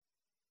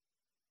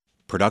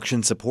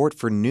Production support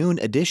for Noon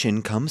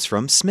Edition comes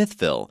from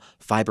Smithville,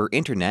 fiber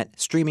internet,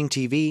 streaming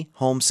TV,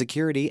 home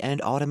security,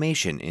 and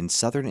automation in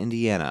southern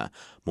Indiana.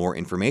 More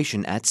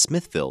information at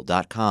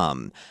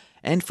smithville.com.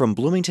 And from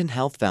Bloomington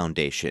Health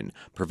Foundation,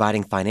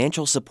 providing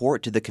financial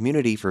support to the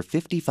community for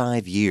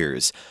 55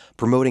 years,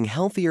 promoting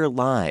healthier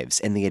lives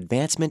and the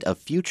advancement of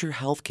future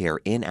healthcare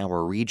in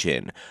our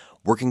region.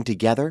 Working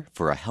together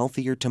for a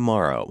healthier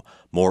tomorrow.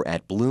 More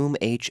at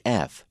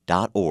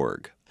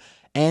bloomhf.org.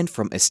 And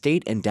from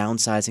Estate and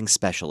Downsizing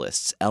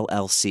Specialists,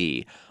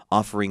 LLC,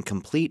 offering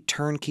complete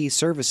turnkey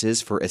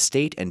services for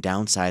estate and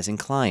downsizing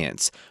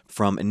clients,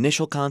 from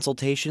initial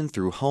consultation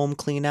through home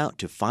cleanout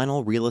to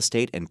final real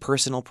estate and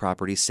personal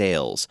property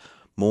sales.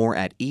 More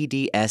at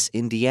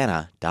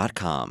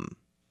edsindiana.com.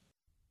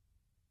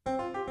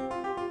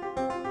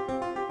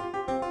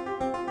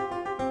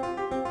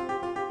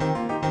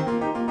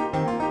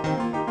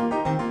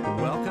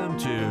 Welcome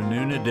to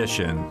Noon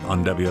Edition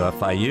on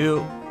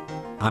WFIU.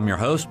 I'm your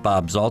host,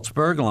 Bob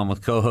Zaltsberg, along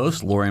with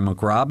co-host Lori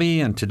McRobbie,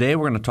 and today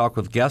we're going to talk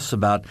with guests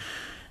about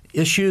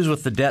issues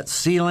with the debt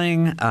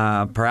ceiling,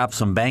 perhaps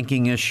some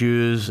banking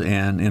issues,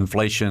 and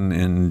inflation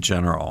in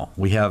general.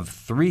 We have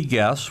three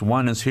guests.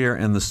 One is here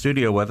in the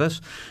studio with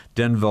us.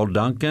 Denville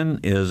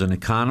Duncan is an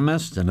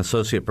economist and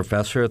associate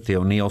professor at the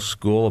O'Neill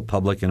School of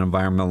Public and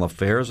Environmental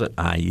Affairs at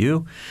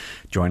IU.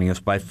 Joining us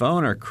by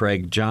phone are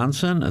Craig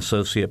Johnson,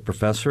 associate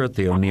professor at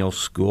the O'Neill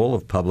School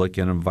of Public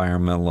and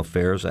Environmental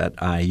Affairs at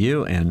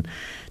IU, and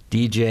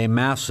DJ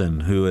Masson,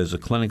 who is a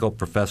clinical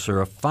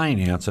professor of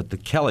finance at the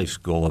Kelley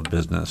School of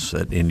Business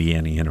at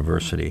Indiana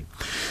University.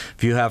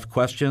 If you have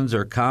questions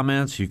or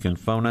comments, you can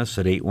phone us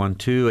at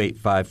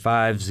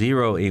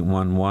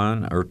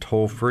 812-855-0811 or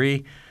toll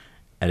free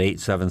at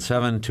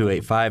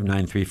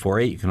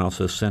 877-285-9348. You can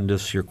also send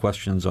us your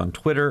questions on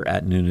Twitter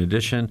at Noon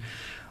Edition,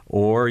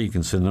 or you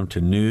can send them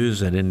to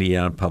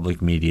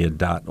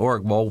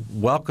news@indianapublicmedia.org. Well,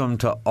 welcome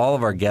to all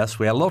of our guests.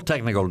 We had a little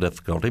technical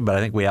difficulty, but I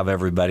think we have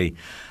everybody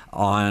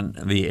on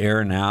the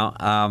air now.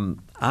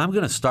 I'm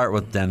going to start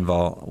with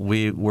Denville.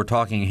 We were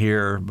talking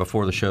here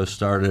before the show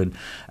started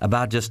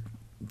about just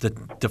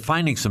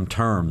defining some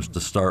terms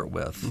to start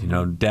with,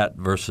 debt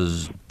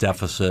versus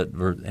deficit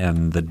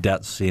and the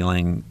debt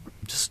ceiling.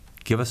 Just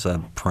give us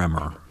a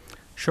primer.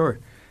 Sure.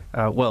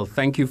 Well,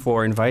 thank you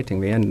for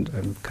inviting me, and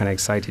I'm kind of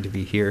excited to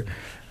be here.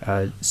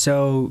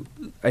 So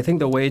I think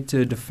the way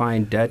to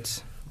define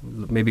debt,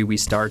 maybe we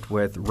start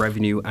with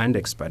revenue and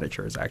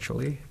expenditures,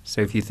 actually.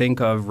 So if you think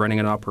of running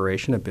an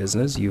operation, a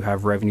business, you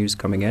have revenues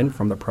coming in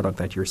from the product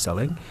that you're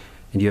selling,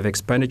 and you have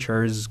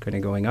expenditures kind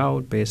of going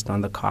out based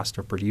on the cost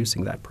of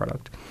producing that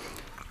product.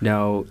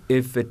 Now,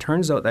 if it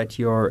turns out that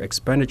your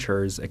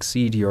expenditures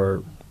exceed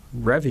your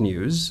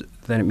revenues,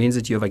 then it means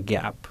that you have a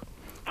gap.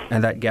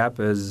 And that gap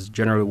is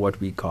generally what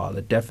we call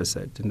a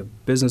deficit. In the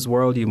business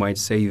world, you might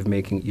say you're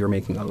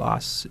making a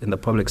loss. In the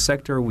public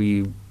sector,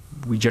 we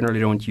generally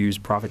don't use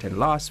profit and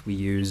loss. We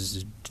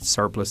use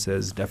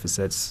surpluses,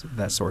 deficits,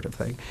 that sort of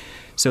thing.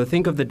 So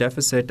think of the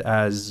deficit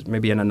as,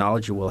 maybe an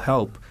analogy will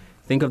help,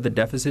 think of the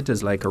deficit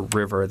as like a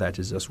river that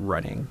is just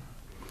running.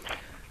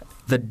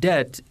 The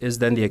debt is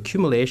then the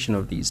accumulation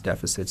of these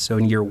deficits. So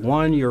in year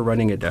one, you're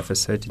running a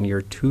deficit. In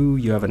year two,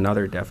 you have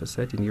another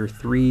deficit. In year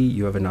three,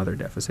 you have another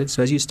deficit.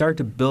 So as you start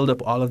to build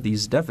up all of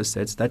these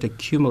deficits, that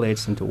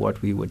accumulates into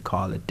what we would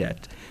call a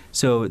debt.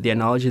 So the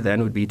analogy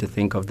then would be to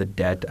think of the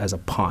debt as a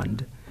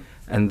pond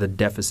and the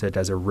deficit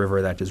as a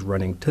river that is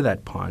running to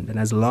that pond. And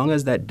as long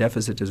as that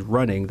deficit is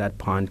running, that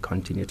pond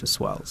continues to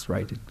swell,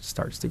 right? It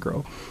starts to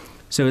grow.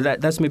 So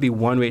that's maybe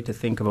one way to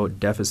think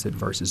about deficit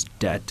versus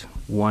debt.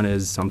 One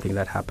is something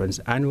that happens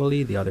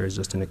annually. The other is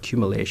just an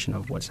accumulation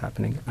of what's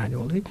happening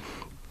annually.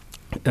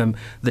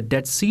 The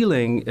debt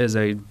ceiling is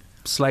a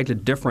slightly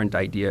different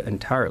idea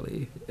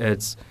entirely.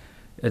 It's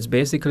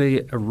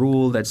basically a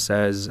rule that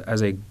says,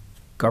 as a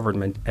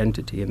government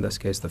entity, in this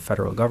case the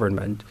federal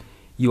government,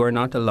 you are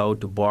not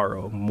allowed to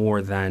borrow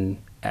more than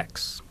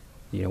X,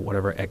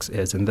 whatever X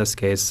is. In this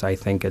case, I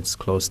think it's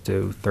close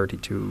to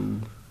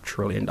 $32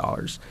 trillion.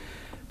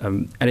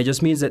 And it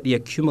just means that the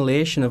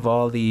accumulation of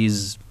all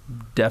these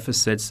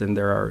deficits, and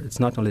it's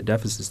not only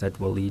deficits that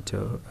will lead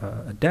to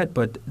a debt,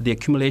 but the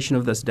accumulation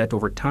of this debt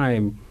over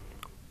time,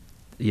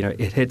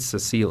 it hits a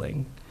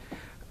ceiling.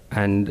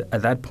 And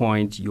at that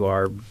point,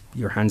 your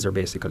hands are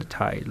basically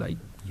tied. Like,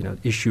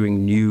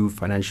 issuing new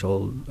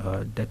financial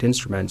debt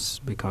instruments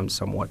becomes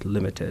somewhat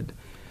limited.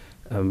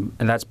 And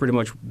that's pretty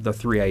much the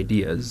three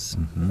ideas.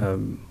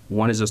 Mm-hmm.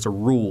 One is just a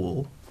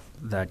rule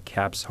that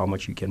caps how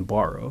much you can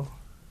borrow.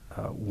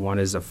 One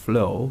is a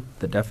flow,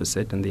 the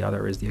deficit, and the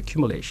other is the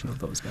accumulation of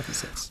those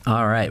deficits.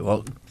 All right.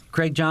 Well,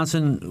 Craig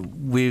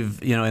Johnson, we've,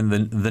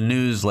 in the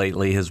news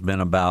lately has been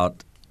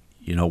about,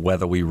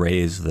 whether we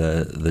raise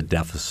the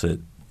deficit,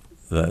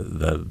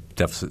 the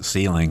deficit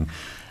ceiling.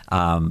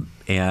 And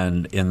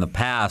in the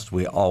past,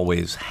 we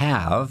always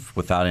have,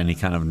 without any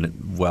kind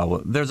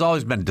of, there's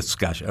always been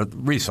discussion.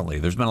 Recently,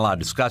 there's been a lot of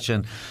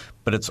discussion,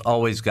 but it's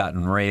always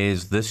gotten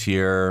raised. This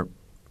year,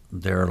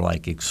 there are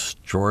like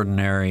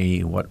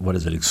extraordinary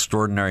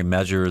extraordinary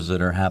measures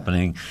that are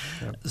happening.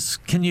 Yep.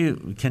 Can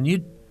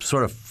you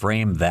sort of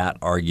frame that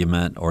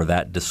argument or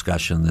that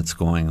discussion that's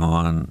going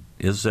on?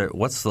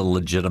 What's the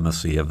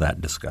legitimacy of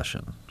that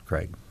discussion,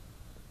 Craig?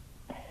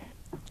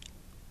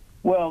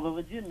 Well, the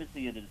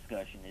legitimacy of the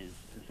discussion is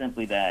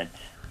simply that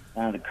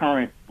the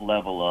current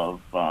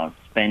level of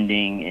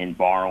spending and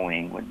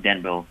borrowing, what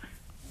Denville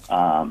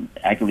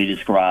accurately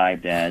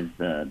described as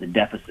the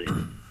deficit,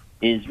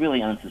 is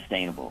really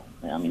unsustainable.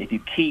 I mean, if you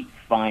keep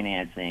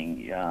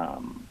financing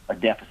a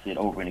deficit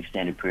over an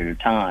extended period of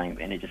time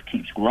and it just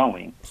keeps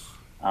growing,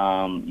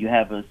 you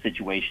have a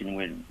situation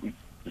with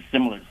a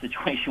similar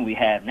situation we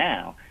have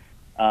now,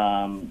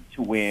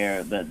 to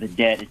where the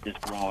debt is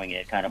just growing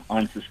at kind of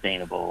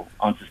unsustainable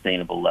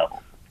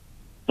levels.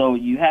 So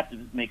you have to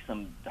make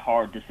some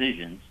hard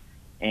decisions.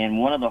 And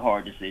one of the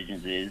hard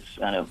decisions is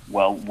kind of,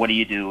 well, what do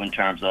you do in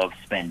terms of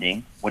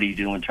spending? What do you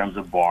do in terms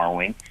of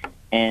borrowing?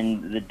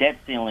 And the debt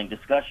ceiling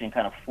discussion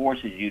kind of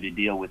forces you to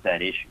deal with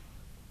that issue.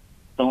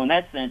 So in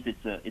that sense,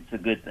 it's a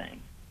good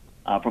thing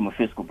from a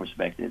fiscal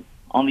perspective.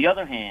 On the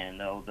other hand,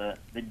 though,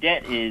 the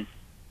debt is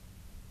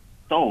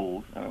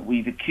sold.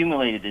 We've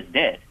accumulated this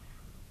debt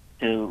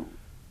to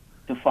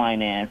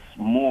finance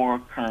more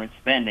current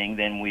spending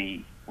than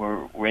we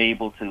were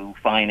able to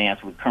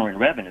finance with current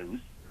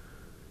revenues.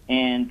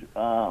 And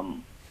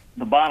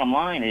the bottom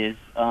line is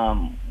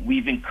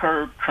we've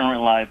incurred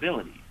current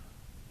liabilities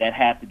that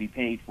have to be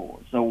paid for.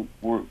 So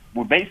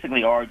we're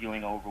basically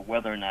arguing over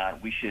whether or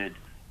not we should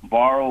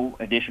borrow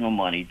additional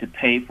money to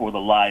pay for the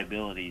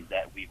liabilities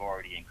that we've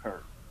already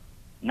incurred,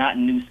 not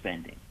new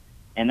spending.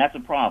 And that's a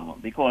problem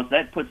because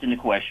that puts into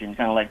question,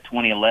 kind of like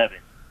 2011,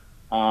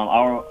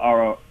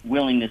 our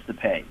willingness to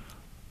pay.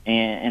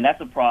 And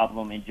that's a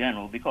problem in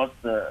general because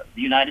the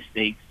United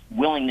States'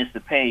 willingness to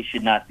pay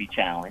should not be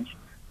challenged.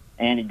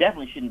 And it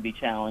definitely shouldn't be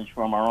challenged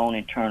from our own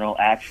internal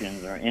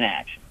actions or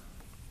inaction.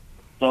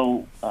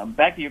 So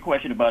back to your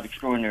question about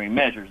extraordinary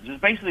measures.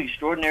 There's basically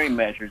extraordinary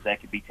measures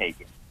that could be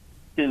taken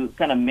to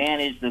kind of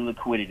manage the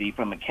liquidity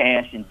from a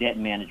cash and debt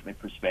management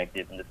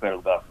perspective in the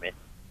federal government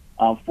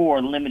for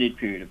a limited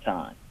period of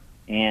time.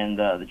 And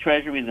the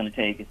Treasury is going to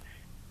take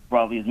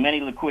probably as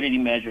many liquidity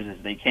measures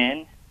as they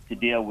can to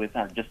deal with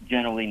just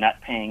generally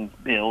not paying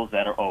bills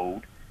that are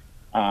owed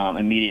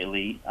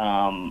immediately,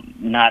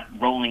 not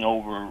rolling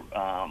over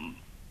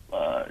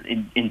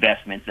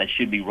investments that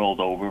should be rolled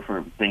over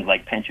for things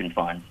like pension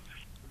funds.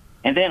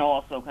 And then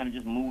also kind of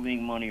just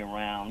moving money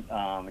around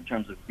in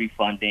terms of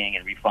refunding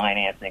and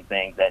refinancing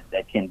things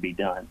that can be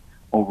done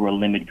over a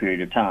limited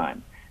period of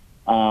time.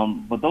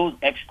 But those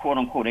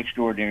quote-unquote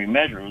extraordinary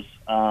measures,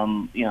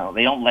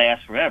 they don't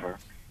last forever,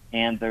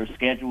 and they're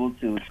scheduled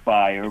to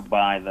expire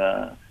by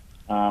the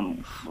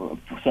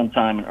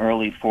sometime in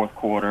early fourth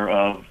quarter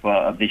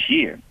of this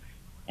year.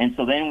 And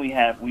so then we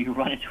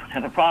run into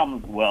another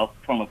problem. Well,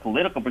 from a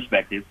political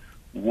perspective,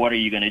 what are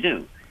you going to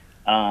do?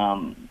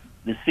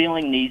 The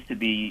ceiling needs to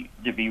be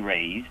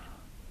raised,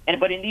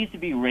 but it needs to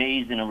be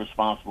raised in a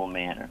responsible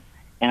manner.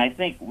 And I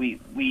think we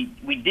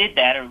did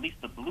that, or at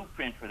least the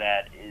blueprint for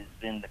that is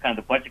in the kind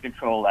of the Budget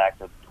Control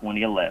Act of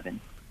 2011,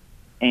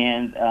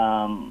 and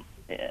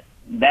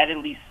that at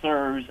least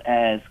serves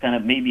as kind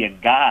of maybe a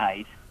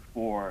guide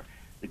for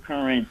the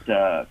current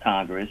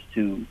Congress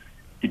to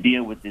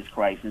deal with this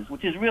crisis,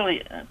 which is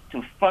really, to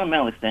a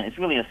fundamental extent, it's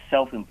really a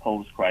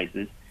self-imposed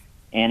crisis,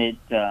 and it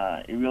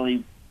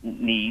really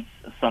needs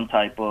some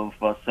type of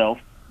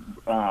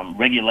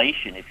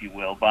self-regulation, if you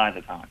will, by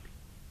the Congress.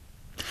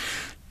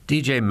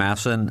 DJ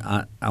Masson,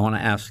 I want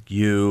to ask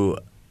you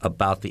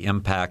about the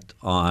impact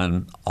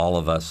on all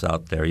of us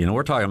out there.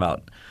 We're talking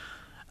about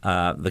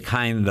the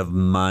kind of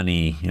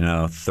money,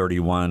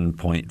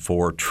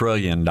 $31.4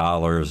 trillion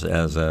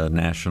as a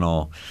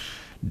national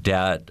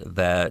debt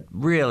that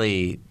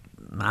really,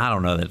 I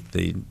don't know that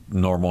the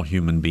normal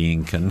human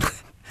being can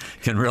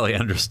really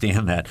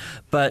understand that.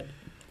 But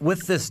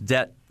with this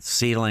debt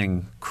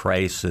ceiling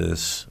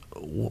crisis,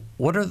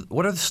 what are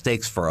the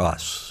stakes for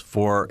us,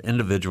 for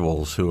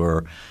individuals who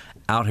are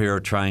out here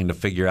trying to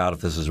figure out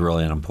if this is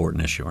really an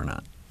important issue or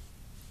not?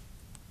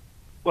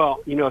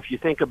 Well, if you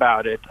think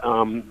about it,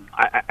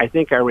 I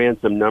think I ran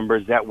some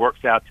numbers. That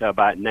works out to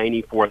about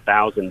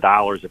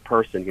 $94,000 a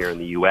person here in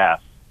the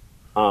U.S.,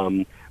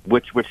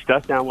 which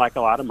does sound like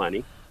a lot of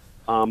money.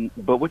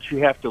 But what you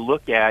have to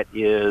look at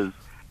is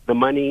the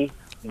money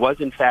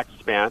was in fact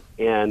spent,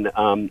 and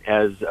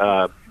as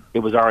it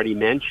was already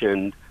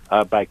mentioned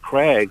by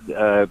Craig,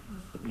 the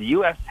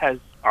U.S. has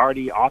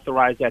already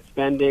authorized that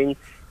spending,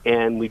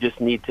 and we just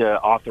need to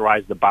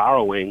authorize the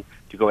borrowing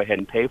to go ahead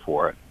and pay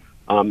for it.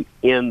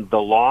 In the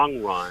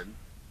long run,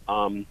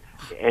 and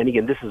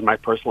again, this is my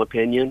personal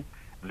opinion,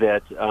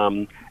 that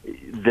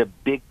the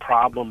big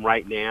problem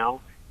right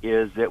now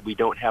is that we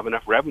don't have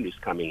enough revenues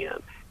coming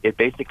in. It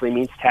basically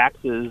means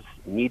taxes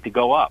need to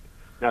go up.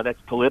 Now,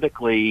 that's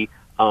politically,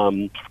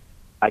 I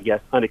guess,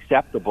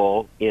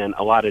 unacceptable in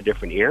a lot of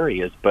different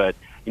areas, but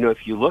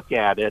if you look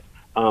at it,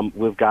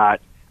 we've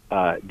got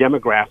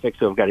demographics,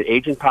 so we've got an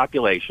aging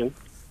population,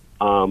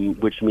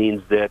 which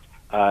means that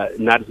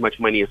not as much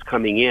money is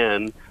coming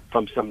in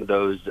from some of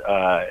those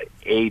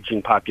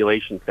aging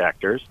population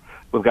sectors.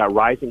 We've got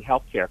rising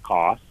healthcare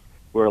costs.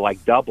 We're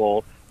like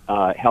double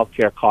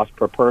healthcare costs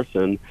per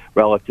person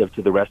relative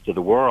to the rest of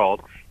the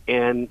world.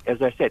 And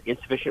as I said,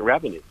 insufficient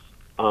revenues.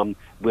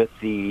 With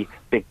the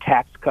big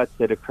tax cuts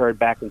that occurred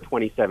back in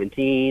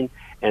 2017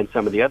 and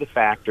some of the other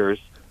factors,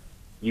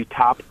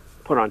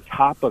 put on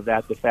top of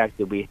that the fact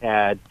that we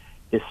had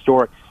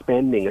historic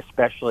spending,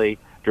 especially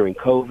during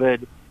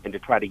COVID, and to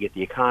try to get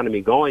the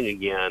economy going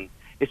again.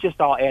 It's just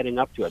all adding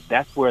up to it.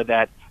 That's where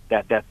that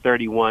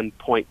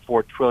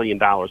 $31.4 trillion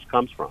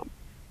comes from.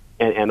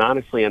 And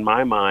honestly, in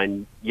my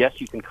mind, yes,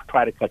 you can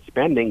try to cut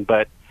spending,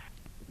 but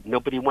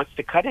nobody wants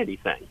to cut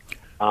anything.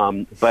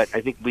 But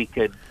I think we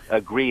could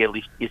agree, at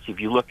least if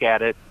you look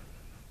at it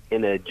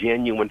in a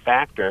genuine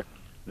factor,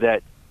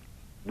 that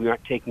we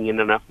aren't taking in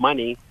enough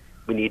money.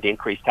 We need to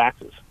increase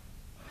taxes.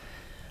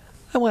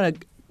 I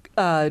want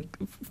to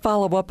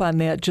follow up on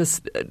that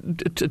just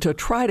to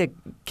try to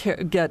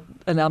get,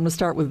 and I'm going to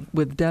start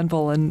with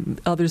Denville,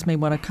 and others may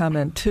want to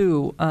comment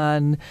too,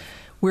 on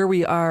where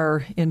we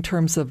are in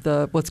terms of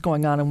what's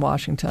going on in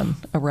Washington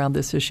around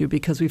this issue,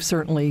 because we've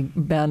certainly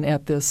been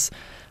at this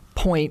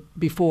point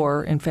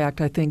before. In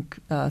fact, I think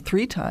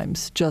 3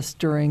 times just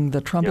during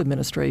the Trump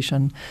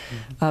administration.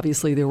 Mm-hmm.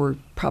 Obviously, there were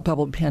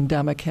probably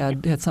pandemic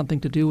had something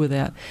to do with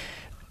that.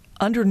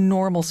 Under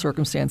normal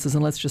circumstances,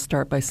 and let's just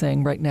start by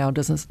saying right now it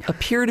doesn't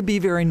appear to be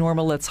very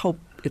normal. Let's hope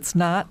it's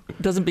not,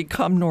 doesn't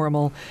become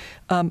normal.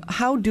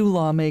 How do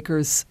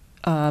lawmakers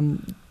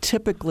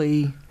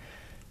typically,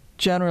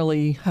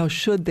 generally, how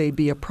should they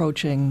be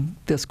approaching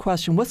this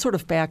question? What sort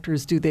of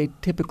factors do they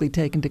typically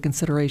take into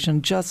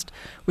consideration just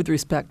with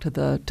respect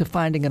to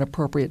finding an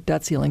appropriate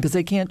debt ceiling? Because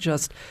they can't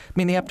just,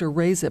 they have to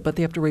raise it, but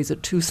they have to raise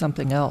it to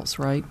something else,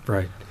 right?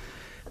 Right.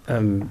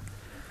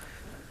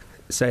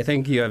 So I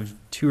think you have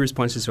 2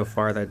 responses so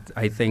far that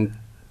I think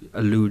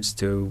alludes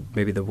to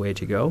maybe the way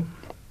to go.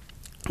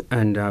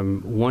 And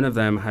one of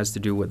them has to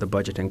do with the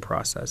budgeting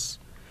process.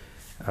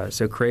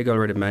 So Craig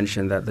already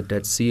mentioned that the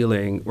debt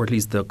ceiling, or at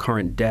least the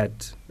current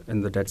debt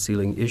and the debt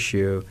ceiling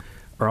issue,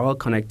 are all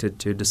connected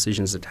to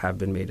decisions that have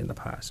been made in the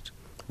past,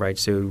 right?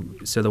 So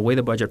the way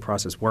the budget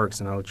process works,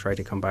 and I'll try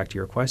to come back to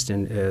your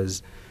question,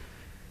 is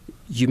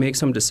you make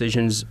some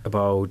decisions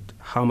about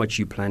how much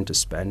you plan to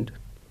spend.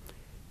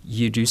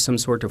 You do some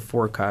sort of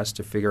forecast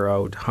to figure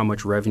out how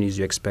much revenues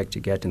you expect to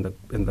get in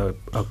the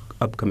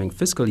upcoming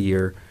fiscal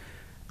year.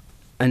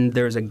 And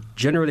there's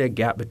generally a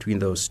gap between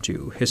those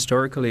two.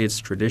 Historically, it's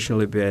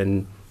traditionally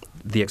been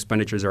the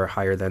expenditures are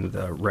higher than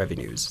the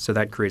revenues. So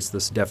that creates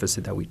this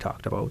deficit that we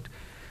talked about.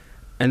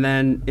 And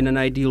then in an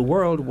ideal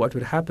world, what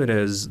would happen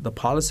is the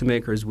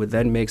policymakers would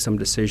then make some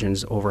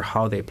decisions over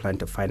how they plan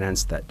to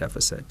finance that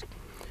deficit.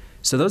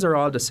 So those are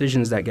all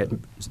decisions that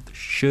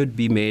should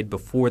be made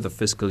before the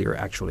fiscal year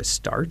actually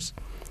starts.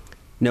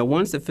 Now,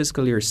 once the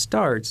fiscal year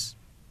starts,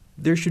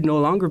 there should no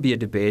longer be a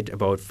debate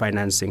about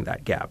financing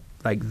that gap.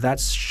 Like,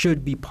 that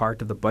should be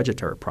part of the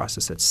budgetary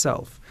process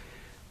itself.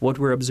 What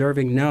we're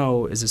observing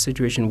now is a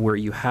situation where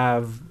you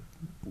have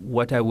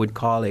what I would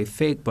call a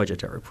fake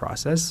budgetary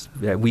process.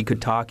 We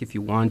could talk, if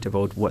you want,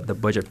 about what the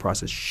budget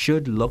process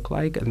should look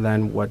like and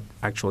then what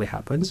actually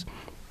happens.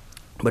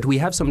 But we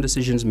have some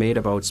decisions made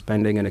about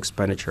spending and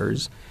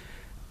expenditures.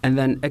 And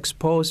then ex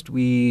post,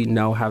 we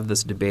now have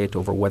this debate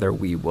over whether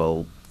we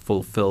will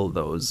fulfill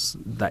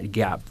that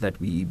gap that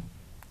we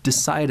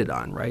decided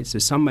on, right? So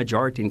some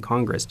majority in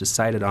Congress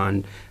decided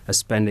on a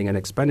revenue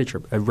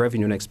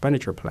and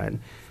expenditure plan.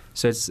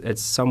 So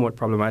it's somewhat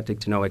problematic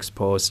to now ex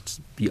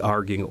post be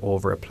arguing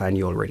over a plan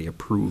you already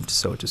approved,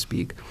 so to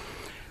speak.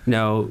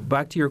 Now,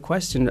 back to your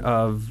question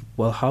of,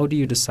 well, how do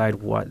you decide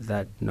what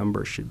that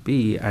number should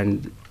be?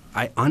 And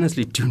I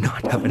honestly do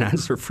not have an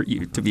answer for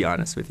you, to be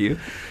honest with you,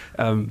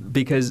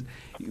 because,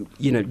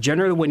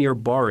 generally when you're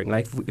borrowing,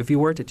 like if you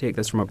were to take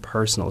this from a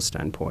personal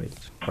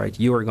standpoint, right,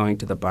 you are going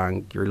to the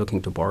bank, you're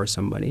looking to borrow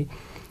some money,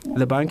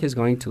 the bank is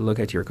going to look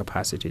at your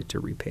capacity to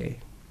repay,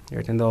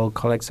 right, and they'll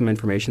collect some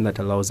information that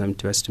allows them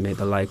to estimate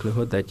the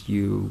likelihood that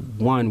you,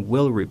 one,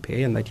 will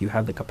repay and that you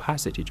have the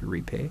capacity to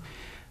repay.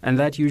 And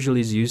that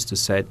usually is used to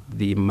set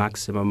the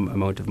maximum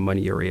amount of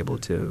money you're able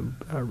to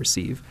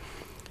receive.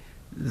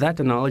 That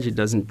analogy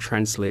doesn't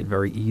translate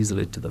very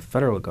easily to the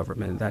federal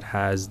government that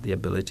has the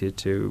ability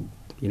to,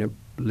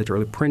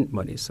 literally print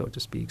money, so to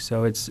speak.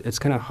 So it's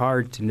kind of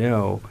hard to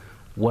know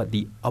what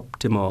the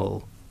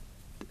optimal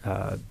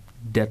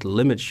debt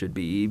limit should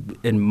be.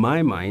 In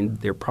my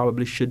mind, there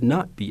probably should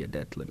not be a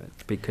debt limit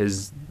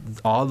because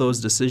all those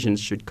decisions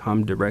should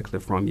come directly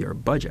from your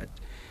budget.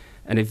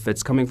 And if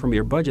it's coming from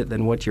your budget,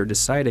 then what you're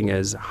deciding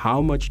is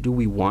how much do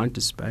we want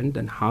to spend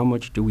and how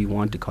much do we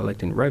want to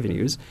collect in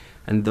revenues.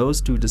 And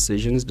those 2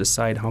 decisions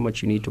decide how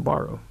much you need to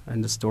borrow.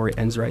 And the story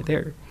ends right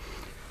there.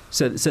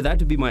 So that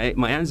would be my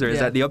answer, is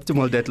that the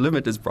optimal debt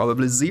limit is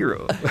probably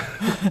 0.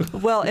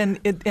 Well, and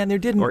there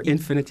didn't... Or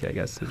infinity, I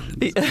guess.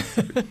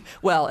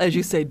 Well, as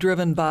you say,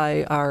 driven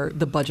by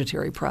the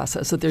budgetary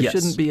process. So there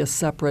shouldn't be a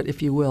separate,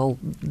 if you will,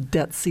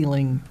 debt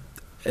ceiling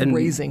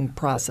raising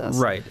process.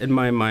 Right. In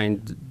my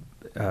mind,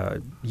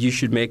 you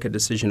should make a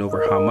decision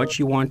over how much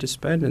you want to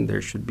spend, and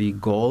there should be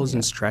goals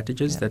and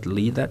strategies that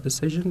lead that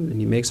decision.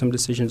 And you make some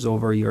decisions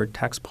over your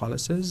tax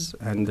policies,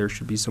 and there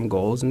should be some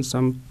goals and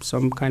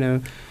some kind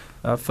of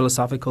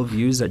philosophical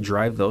views that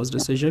drive those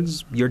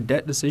decisions. Your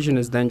debt decision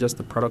is then just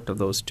the product of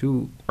those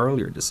two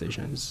earlier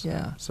decisions.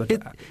 Yeah. So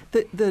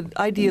the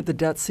idea of the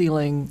debt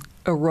ceiling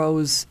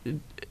arose.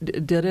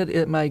 Did it?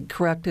 Am I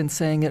correct in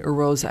saying it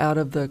arose out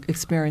of the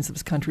experience of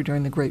this country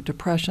during the Great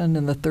Depression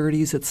in the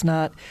 30s? It's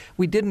not.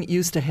 We didn't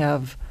used to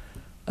have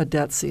a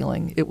debt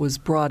ceiling. It was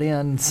brought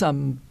in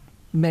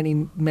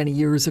many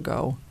years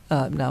ago.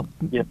 Now.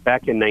 Yeah,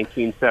 back in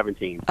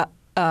 1917.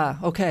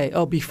 Okay.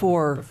 Oh,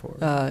 before.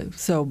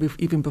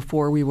 Even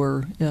before we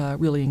were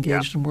really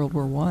engaged in World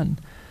War I.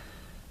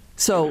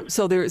 So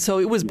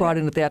it was brought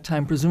in at that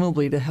time,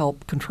 presumably to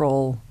help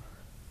control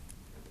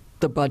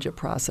the budget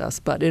process.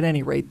 But at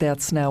any rate,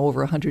 that's now over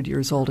 100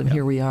 years old, and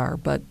here we are.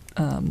 But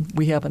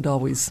we haven't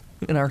always,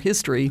 in our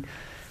history,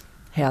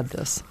 had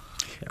this.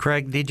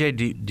 Craig, DJ,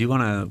 do you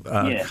want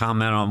to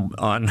comment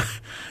on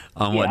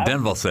what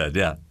Denville said?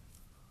 Yeah.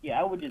 Yeah,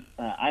 I would just.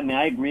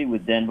 I agree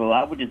with Denville.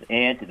 I would just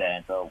add to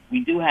that. So we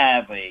do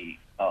have a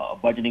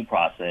budgeting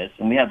process,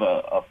 and we have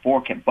a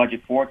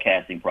budget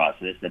forecasting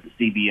process that the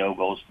CBO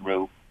goes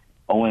through,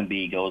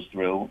 OMB goes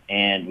through,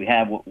 and we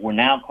have what we're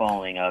now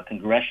calling a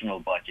congressional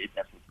budget.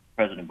 That's what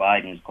President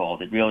Biden has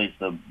called it. Really, it's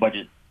the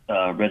budget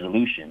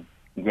resolution,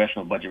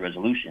 congressional budget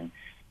resolution,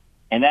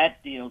 and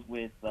that deals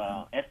with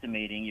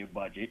estimating your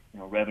budget,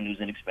 revenues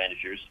and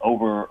expenditures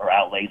or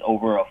outlays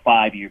over a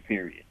 5-year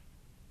period.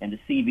 And the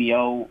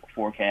CBO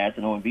forecast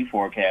and OMB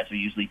forecasts are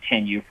usually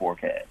 10-year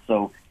forecasts.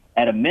 So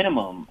at a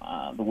minimum,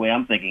 the way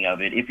I'm thinking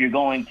of it, if you're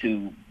going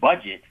to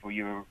budget for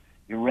your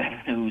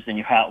revenues and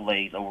your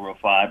outlays over a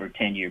 5 or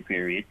 10-year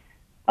period,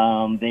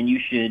 then you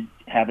should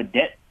have a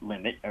debt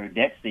limit or a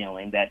debt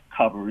ceiling that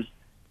covers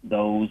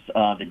those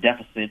the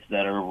deficits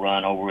that are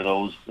run over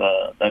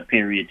that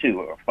period too,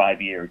 or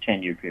 5-year or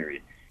 10-year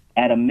period.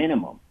 At a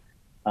minimum,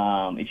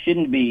 it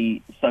shouldn't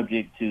be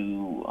subject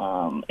to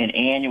an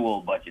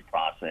annual budget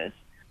process,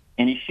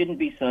 and it shouldn't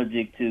be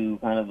subject to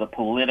kind of the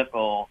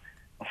political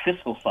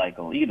fiscal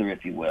cycle either,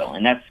 if you will.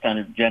 And that's kind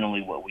of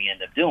generally what we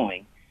end up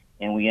doing,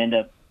 and we end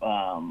up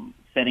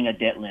setting a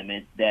debt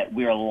limit that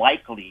we're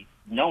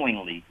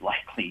knowingly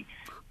likely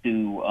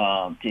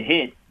to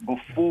hit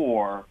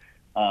before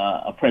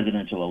a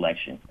presidential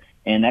election.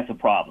 And that's a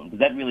problem, because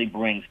that really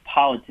brings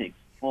politics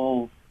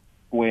full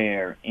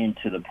square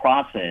into the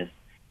process.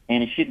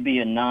 And this should be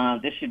a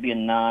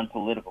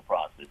non-political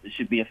process. It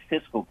should be a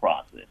fiscal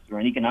process or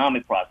an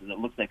economic process that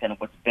looks at kind of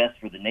what's best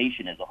for the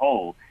nation as a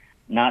whole,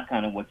 not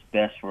kind of what's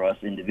best for us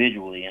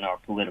individually in our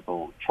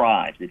political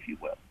tribes, if you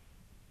will.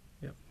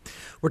 Yeah.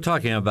 We're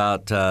talking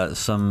about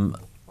some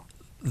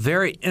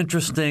very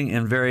interesting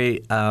and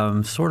very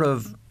sort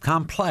of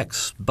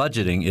complex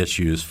budgeting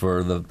issues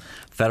for the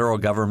federal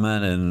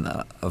government, and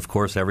of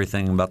course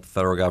everything about the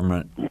federal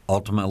government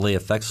ultimately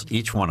affects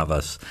each one of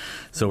us.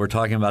 So we're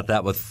talking about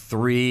that with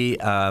three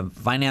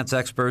finance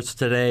experts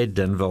today.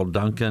 Denville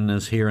Duncan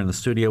is here in the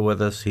studio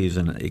with us. He's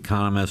an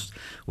economist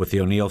with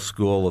the O'Neill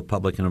School of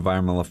Public and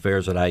Environmental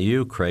Affairs at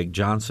IU. Craig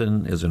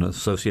Johnson is an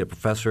associate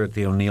professor at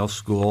the O'Neill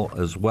School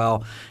as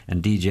well.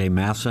 And DJ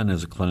Masson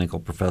is a clinical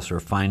professor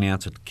of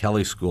finance at the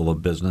Kelley School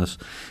of Business.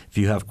 If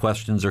you have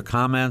questions or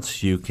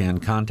comments, you can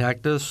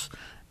contact us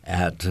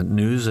at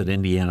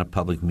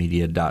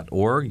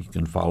news@indianapublicmedia.org. You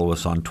can follow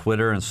us on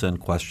Twitter and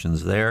send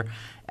questions there.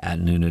 At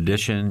Noon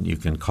Edition, you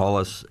can call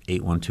us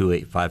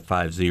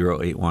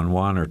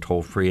 812-855-0811 or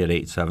toll free at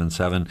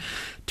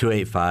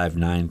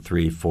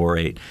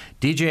 877-285-9348.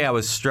 DJ, I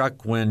was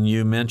struck when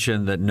you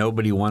mentioned that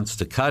nobody wants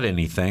to cut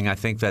anything. I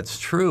think that's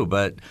true,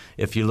 but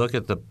if you look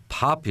at the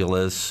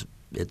populace,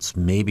 it's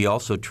maybe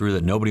also true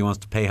that nobody wants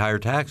to pay higher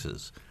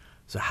taxes.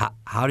 So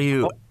how do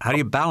you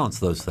balance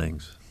those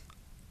things?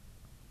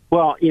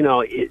 Well,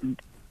 in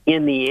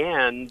the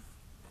end,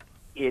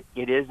 it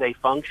is a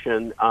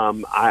function.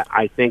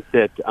 I think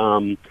that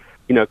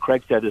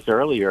Craig said this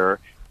earlier.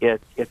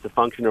 It's a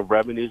function of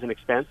revenues and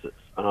expenses.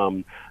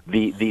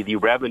 The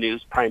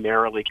revenues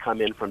primarily come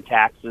in from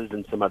taxes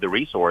and some other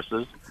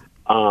resources,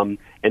 and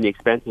the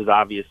expenses,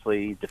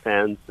 obviously,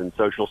 defense and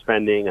social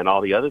spending and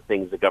all the other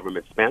things the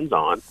government spends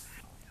on.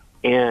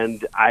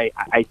 And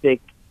I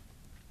think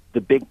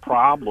the big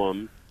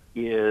problem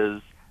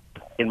is,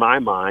 in my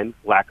mind,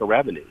 lack of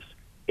revenues.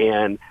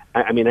 And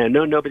I mean, I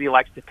know nobody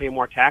likes to pay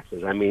more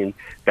taxes. I mean,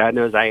 God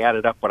knows I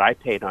added up what I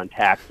paid on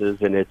taxes,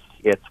 and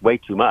it's way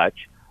too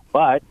much.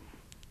 But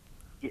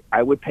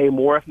I would pay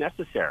more if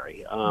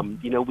necessary.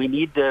 We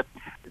need to,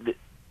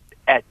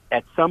 at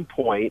some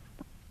point,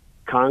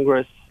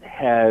 Congress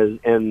has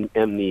and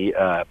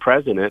the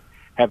president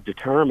have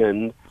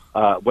determined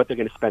what they're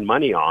going to spend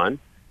money on,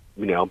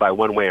 by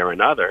one way or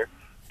another,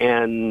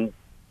 and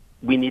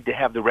we need to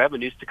have the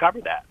revenues to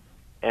cover that.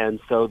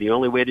 And so the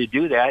only way to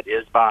do that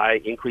is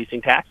by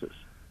increasing taxes.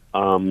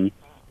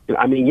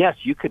 Yes,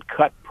 you could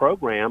cut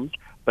programs,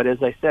 but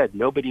as I said,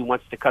 nobody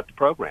wants to cut the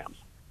programs.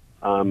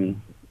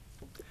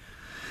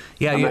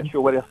 Yeah, I'm not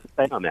sure what else to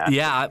say on that.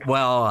 Yeah,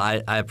 well,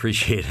 I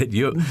appreciate it.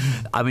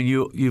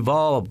 You've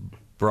all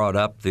brought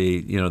up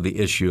the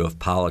issue of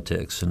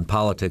politics, and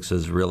politics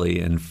has really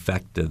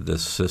infected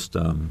this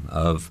system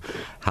of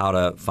how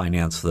to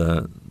finance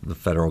the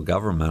federal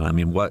government. I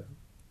mean, what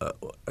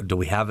do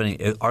we have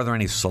any? Are there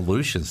any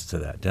solutions to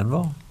that,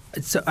 Denville?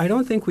 So I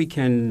don't think we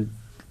can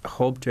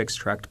hope to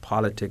extract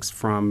politics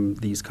from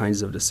these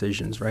kinds of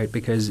decisions, right?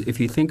 Because if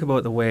you think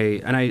about the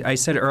way, and I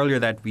said earlier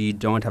that we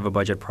don't have a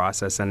budget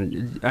process,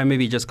 and I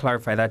maybe just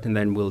clarify that, and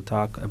then we'll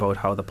talk about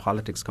how the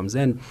politics comes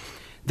in.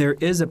 There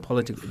is a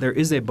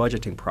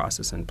budgeting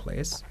process in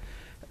place,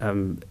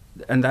 and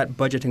that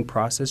budgeting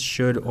process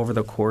should, over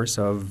the course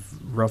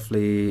of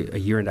roughly a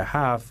year and a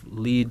half,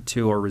 lead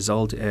to or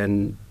result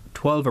in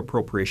 12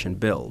 appropriation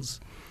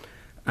bills.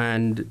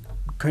 And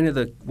kind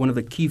of one of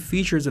the key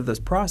features of this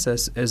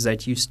process is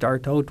that you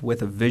start out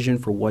with a vision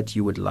for what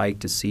you would like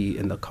to see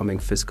in the coming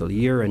fiscal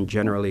year, and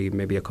generally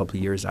maybe a couple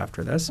of years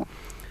after this.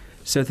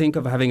 So think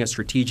of having a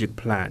strategic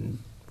plan,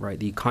 right?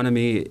 The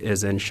economy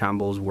is in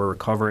shambles. We're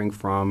recovering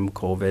from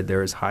COVID.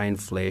 There is high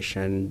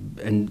inflation.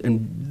 And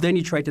then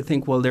you try to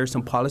think, well, there's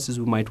some policies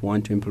we might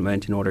want to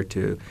implement in order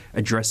to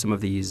address some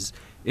of these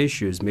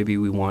issues. Maybe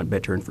we want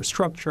better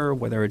infrastructure,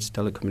 whether it's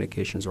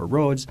telecommunications or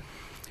roads.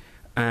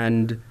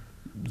 And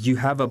you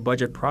have a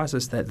budget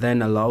process that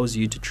then allows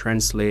you to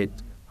translate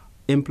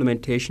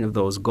implementation of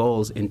those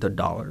goals into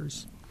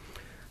dollars.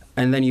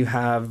 And then you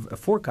have a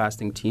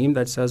forecasting team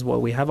that says,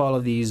 well, we have all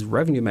of these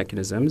revenue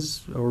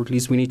mechanisms, or at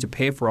least we need to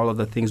pay for all of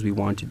the things we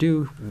want to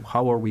do.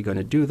 How are we going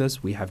to do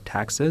this? We have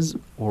taxes,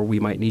 or we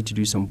might need to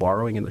do some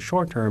borrowing in the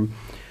short term.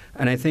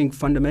 And I think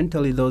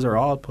fundamentally those are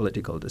all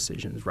political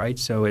decisions, right?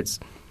 So it's,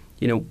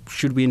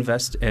 should we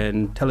invest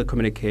in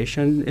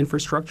telecommunication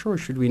infrastructure, or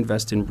should we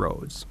invest in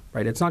roads,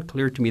 right? It's not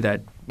clear to me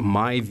that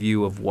my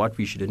view of what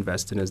we should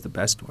invest in is the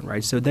best one,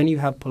 right? So then you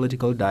have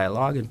political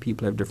dialogue and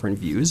people have different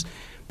views,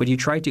 but you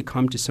try to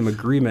come to some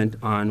agreement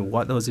on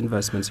what those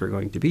investments are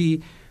going to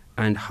be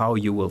and how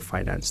you will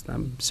finance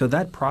them. So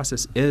that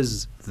process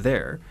is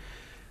there.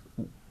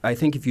 I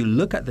think if you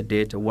look at the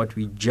data, what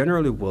we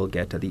generally will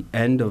get at the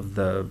end of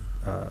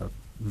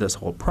this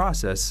whole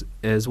process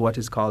is what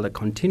is called a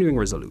continuing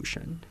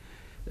resolution.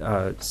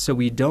 So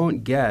we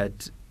don't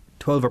get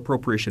 12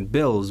 appropriation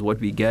bills. What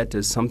we get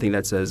is something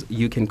that says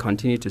you can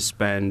continue to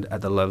spend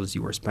at the levels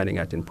you were spending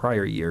at in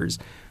prior years,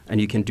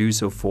 and you can do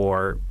so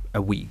for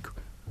a week,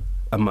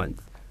 a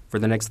month, for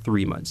the next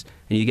 3 months.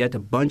 And you get a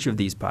bunch of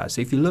these passed.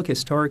 So if you look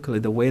historically,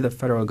 the way the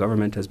federal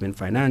government has been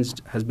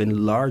financed has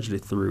been largely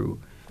through,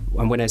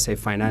 and when I say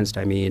financed,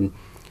 I mean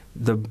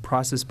the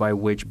process by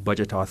which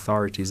budget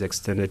authority is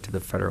extended to the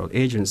federal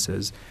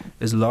agencies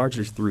is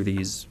largely through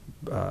these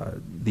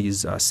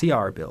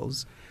CR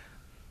bills.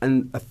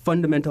 And a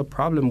fundamental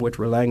problem with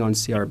relying on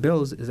CR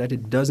bills is that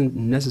it doesn't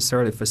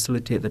necessarily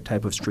facilitate the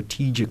type of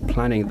strategic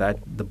planning that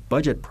the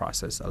budget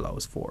process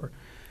allows for.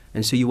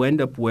 And so you end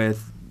up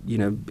with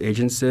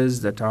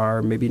agencies that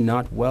are maybe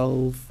not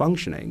well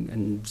functioning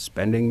and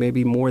spending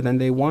maybe more than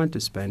they want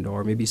to spend,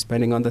 or maybe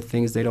spending on the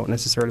things they don't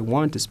necessarily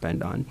want to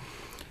spend on.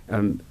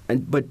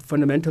 But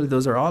fundamentally,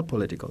 those are all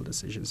political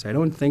decisions. I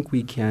don't think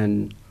we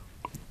can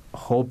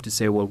hope to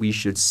say, well, we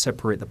should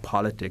separate the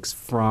politics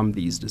from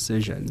these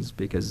decisions,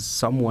 because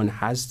someone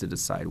has to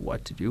decide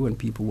what to do and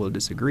people will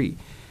disagree.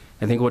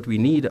 I think what we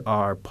need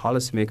are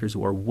policymakers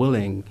who are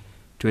willing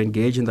to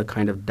engage in the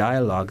kind of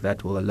dialogue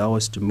that will allow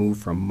us to move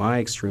from my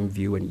extreme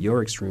view and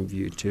your extreme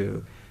view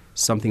to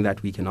something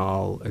that we can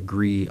all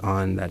agree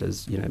on that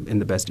is in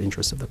the best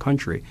interest of the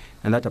country.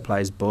 And that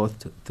applies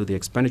both to the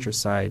expenditure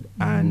side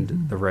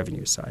and the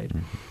revenue side.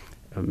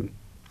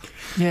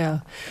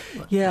 Yeah.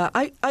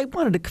 I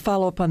wanted to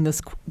follow up on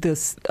this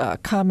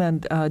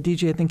comment,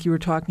 DJ, I think you were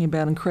talking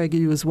about, and Craig,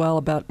 you as well,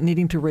 about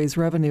needing to raise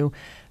revenue.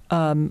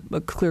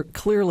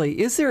 Clearly,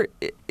 is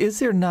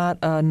there not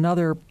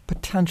another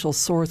potential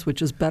source,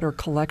 which is better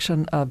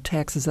collection of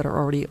taxes that are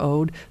already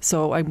owed?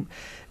 So I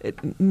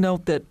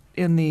note that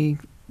in the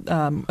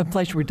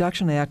Inflation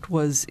Reduction Act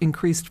was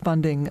increased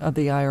funding of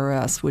the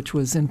IRS, which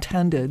was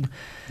intended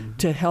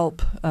to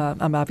help.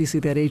 Obviously,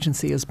 that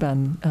agency has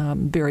been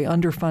very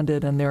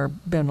underfunded, and there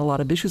have been a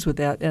lot of issues with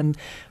that. And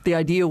the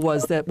idea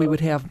was that we would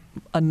have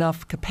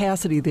enough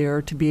capacity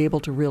there to be able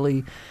to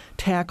really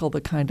tackle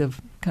the kind of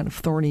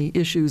thorny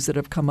issues that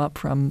have come up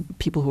from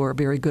people who are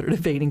very good at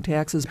evading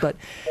taxes. But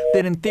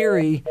that in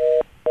theory,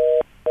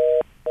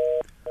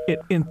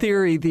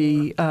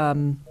 the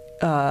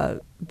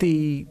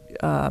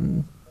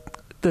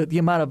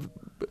amount of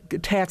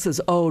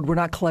taxes owed, we're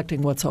not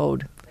collecting what's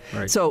owed.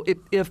 Right. So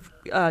if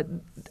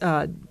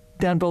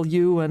Denville,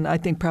 you and I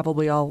think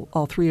probably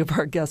all three of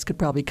our guests could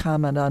probably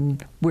comment on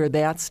where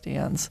that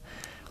stands,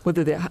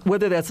 whether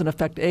that's an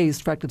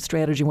effective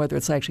strategy, and whether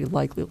it's actually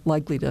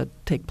likely to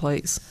take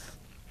place.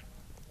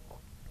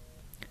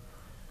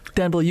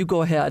 Denville, you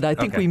go ahead. I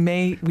think we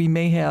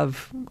may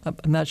have. I'm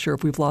not sure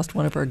if we've lost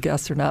one of our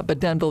guests or not, but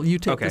Denville, you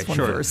take this one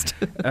first.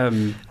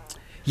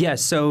 Yeah,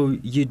 so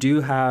you do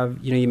have,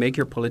 you make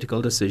your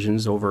political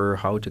decisions over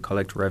how to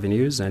collect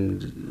revenues,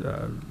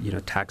 and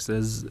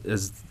taxes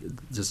is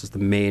the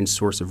main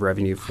source of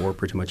revenue for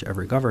pretty much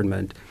every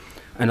government,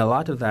 and a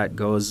lot of that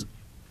goes,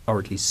 or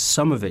at least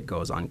some of it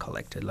goes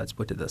uncollected. Let's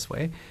put it this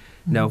way.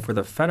 Mm-hmm. Now, for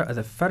at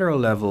the federal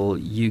level,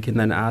 you can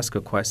then ask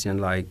a question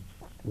like,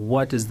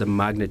 what is the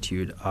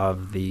magnitude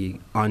of the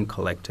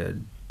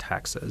uncollected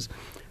taxes?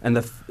 And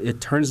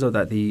it turns out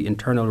that the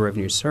Internal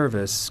Revenue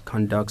Service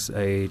conducts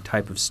a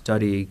type of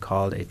study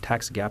called a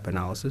tax gap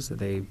analysis.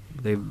 They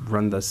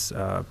run this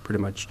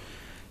pretty much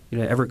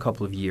every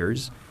couple of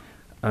years.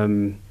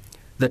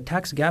 The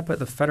tax gap at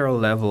the federal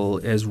level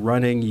is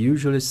running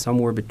usually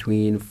somewhere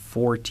between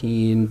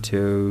 14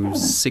 to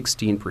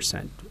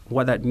 16%.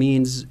 What that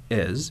means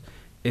is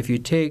if you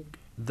take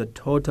the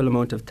total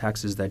amount of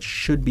taxes that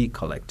should be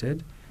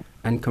collected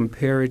and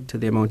compare it to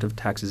the amount of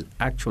taxes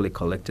actually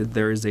collected,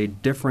 there is a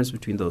difference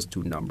between those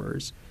two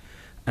numbers.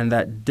 And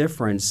that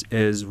difference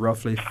is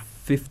roughly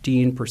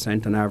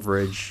 15% on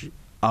average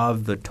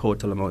of the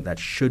total amount that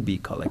should be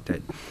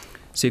collected.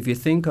 So if you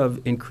think of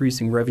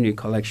increasing revenue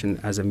collection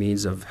as a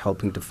means of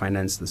helping to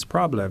finance this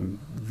problem,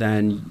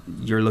 then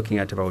you're looking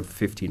at about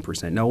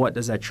 15%. Now, what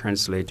does that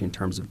translate in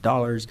terms of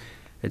dollars?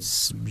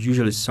 It's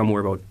usually somewhere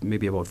about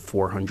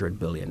 $400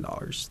 billion,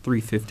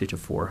 $350 to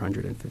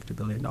 $450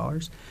 billion.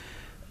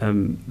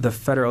 The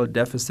federal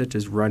deficit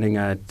is running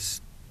at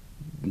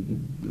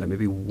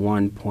maybe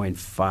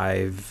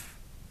 $1.5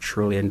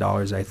 trillion,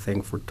 I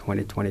think, for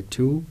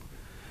 2022.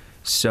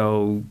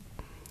 So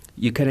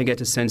you kind of get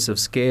a sense of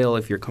scale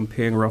if you're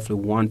comparing roughly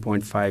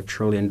 $1.5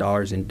 trillion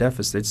in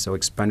deficits, so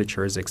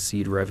expenditures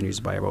exceed revenues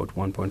by about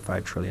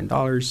 $1.5 trillion,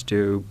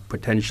 to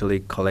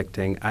potentially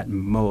collecting at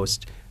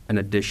most an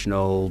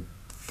additional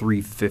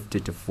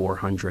 $350 to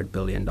 $400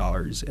 billion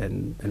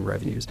in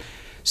revenues.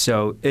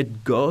 So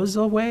it goes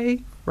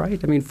away,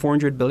 right? I mean,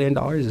 $400 billion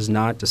is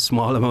not a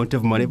small amount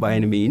of money by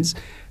any means,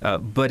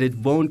 but it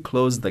won't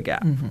close the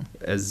gap,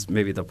 is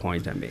maybe the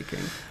point I'm making.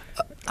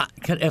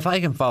 If I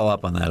can follow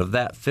up on that, of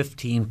that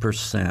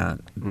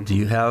 15%, do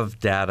you have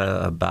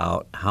data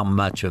about how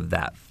much of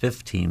that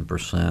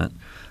 15%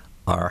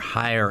 are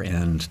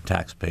higher-end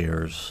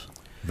taxpayers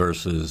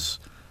versus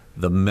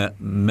the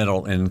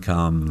middle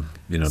income,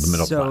 the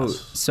middle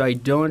class? So I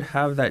don't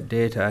have that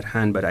data at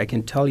hand, but I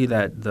can tell you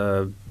that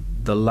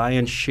the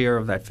lion's share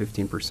of that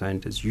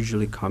 15% is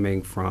usually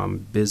coming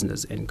from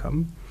business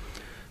income.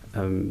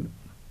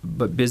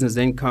 But business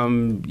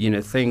income,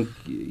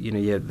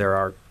 there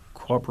are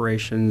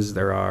corporations,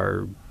 there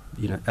are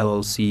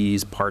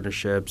LLCs,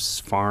 partnerships,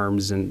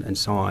 farms, and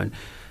so on.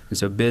 And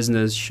so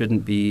business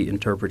shouldn't be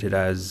interpreted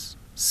as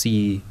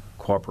C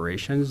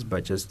corporations,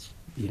 but just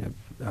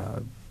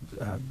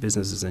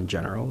businesses in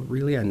general,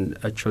 really. And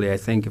actually, I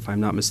think, if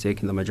I'm not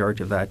mistaken, the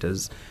majority of that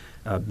is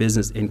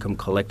business income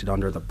collected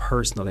under the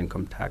personal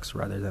income tax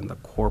rather than the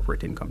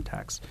corporate income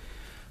tax.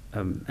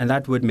 And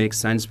that would make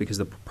sense because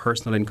the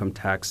personal income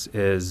tax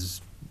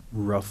is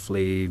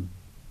roughly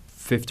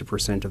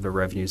 50% of the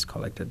revenues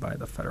collected by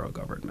the federal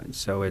government.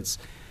 So it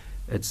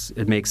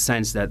makes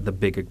sense that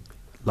the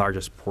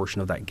largest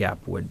portion of that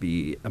gap would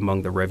be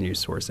among the revenue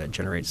source that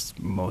generates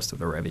most of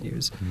the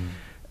revenues.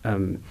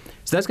 So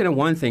that's kind of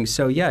one thing.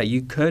 So yeah,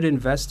 you could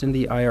invest in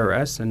the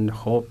IRS and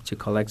hope to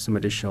collect some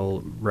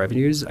additional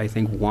revenues. I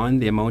think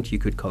the amount you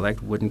could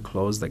collect wouldn't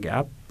close the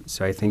gap.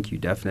 So I think you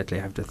definitely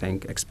have to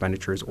think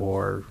expenditures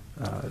or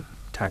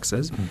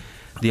taxes.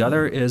 The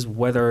other is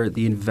whether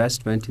the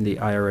investment in the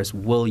IRS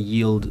will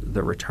yield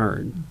the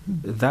return.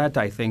 That,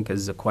 I think,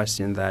 is a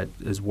question that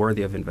is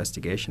worthy of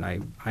investigation.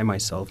 I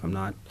myself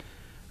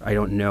I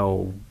don't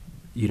know,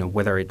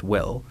 whether it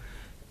will.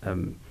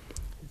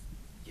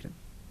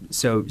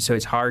 So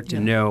it's hard to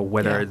know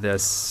whether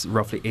this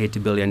roughly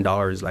 $80 billion,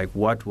 like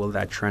what will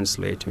that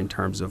translate to in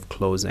terms of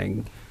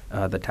closing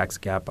the tax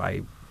gap?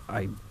 I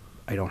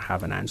don't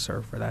have an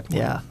answer for that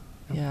one.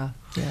 Yeah.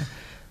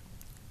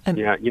 And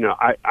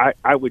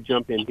I would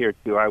jump in here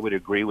too. I would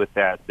agree with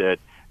that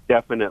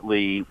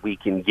definitely we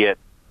can get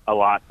a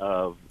lot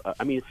of,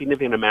 a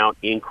significant amount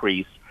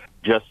increase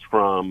just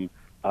from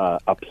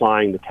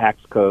applying the tax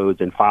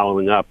codes and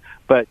following up.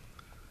 But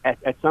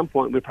at some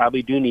point, we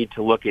probably do need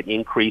to look at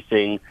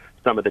increasing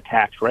some of the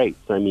tax rates.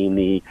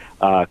 The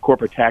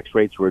corporate tax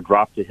rates were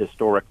dropped to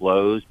historic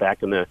lows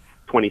back in the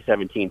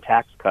 2017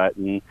 tax cut,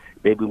 and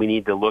maybe we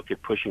need to look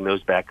at pushing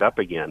those back up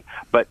again.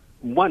 But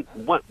one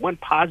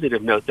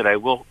positive note that I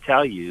will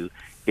tell you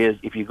is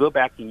if you go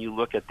back and you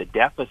look at the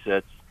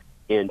deficits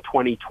in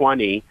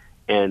 2020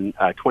 and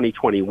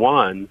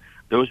 2021,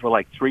 those were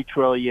like $3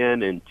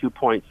 trillion and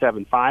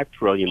 $2.75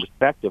 trillion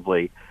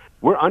respectively.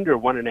 We're under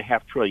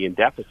 $1.5 trillion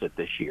deficit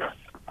this year,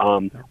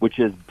 which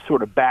is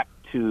sort of back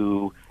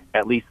to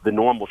at least the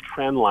normal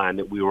trend line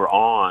that we were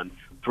on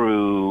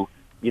through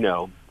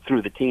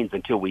the teens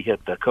until we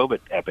hit the COVID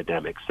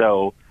epidemic.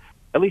 So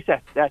at least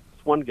that's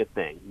one good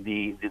thing.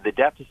 The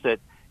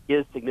deficit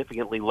is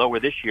significantly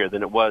lower this year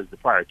than it was the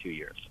prior 2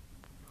 years.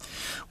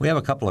 We have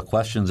a couple of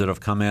questions that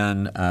have come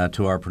in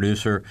to our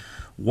producer.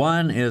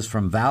 One is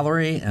from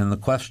Valerie, and the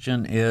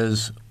question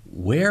is,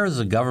 where is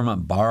the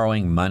government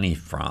borrowing money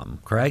from?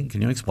 Craig,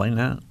 can you explain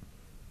that?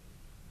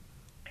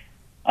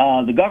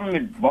 The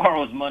government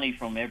borrows money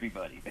from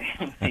everybody,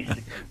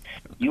 basically.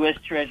 U.S.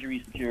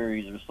 Treasury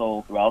securities are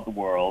sold throughout the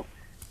world.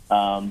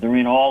 They're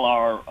in all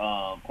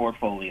our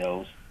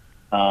portfolios.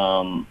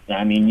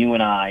 I mean, you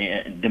and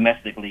I,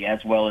 domestically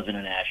as well as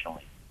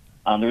internationally.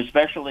 They're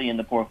especially in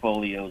the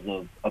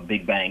portfolios of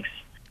big banks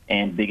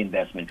and big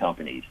investment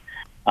companies.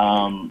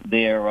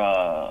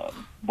 They're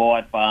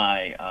bought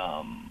by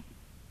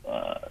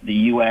the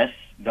U.S.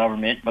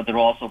 government, but they're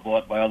also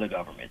bought by other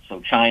governments.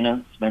 So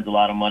China spends a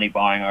lot of money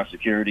buying our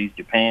securities.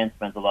 Japan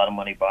spends a lot of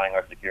money buying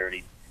our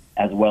securities,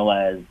 as well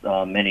as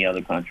many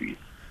other countries.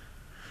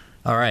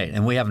 All right,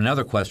 and we have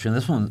another question.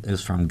 This one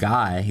is from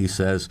Guy. He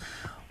says,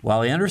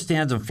 while he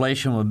understands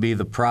inflation would be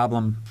the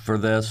problem for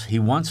this, he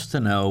wants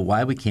to know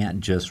why we can't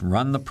just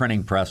run the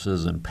printing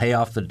presses and pay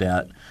off the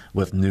debt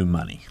with new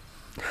money.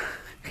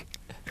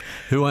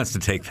 Who wants to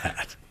take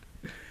that?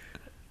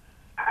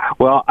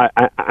 Well,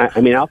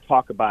 I mean, I'll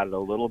talk about it a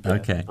little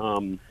bit. Okay.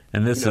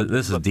 And this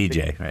is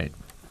DJ, right?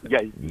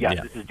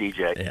 Yeah, this is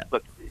DJ. Yeah.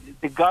 Look,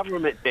 the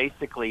government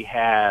basically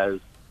has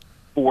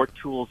 4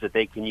 tools that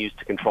they can use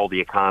to control the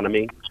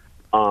economy.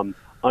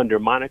 Under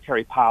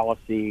monetary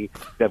policy,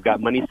 they've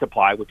got money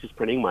supply, which is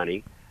printing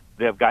money.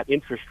 They've got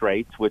interest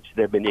rates, which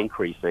they've been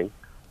increasing.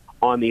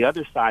 On the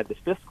other side, the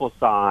fiscal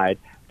side,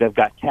 they've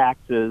got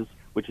taxes,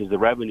 which is the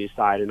revenue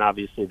side, and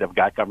obviously they've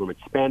got government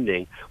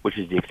spending, which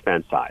is the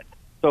expense side.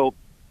 So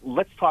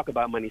let's talk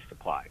about money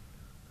supply.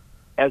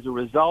 As a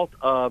result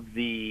of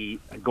the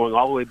going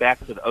all the way back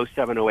to the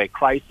 07-08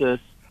 crisis,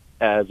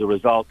 as a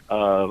result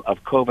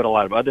of COVID, a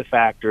lot of other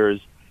factors,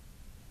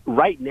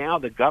 right now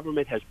the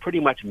government has pretty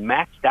much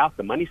maxed out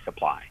the money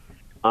supply.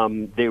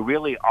 They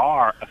really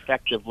are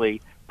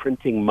effectively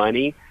printing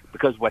money,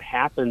 because what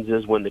happens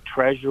is when the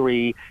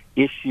Treasury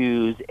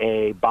issues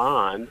a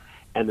bond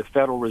and the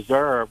Federal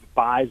Reserve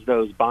buys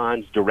those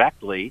bonds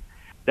directly,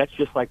 that's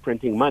just like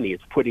printing money.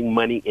 It's putting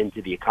money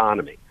into the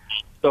economy.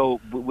 So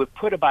we've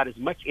put about as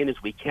much in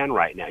as we can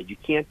right now. You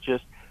can't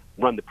just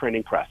run the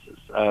printing presses.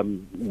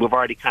 We've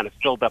already kind of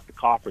filled up the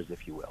coffers,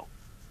 if you will.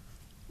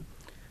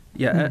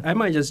 Yeah, I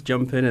might just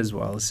jump in as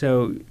well.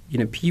 So,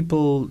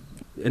 people,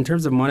 in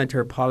terms of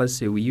monetary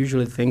policy, we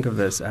usually think of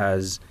this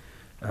as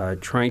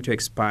trying to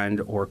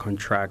expand or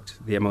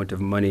contract the amount of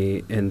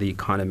money in the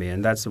economy.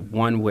 And that's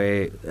one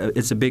way.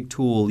 It's a big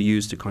tool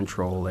used to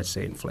control, let's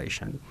say,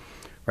 inflation.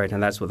 Right,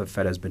 and that's what the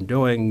Fed has been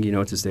doing. You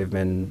notice they've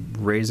been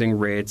raising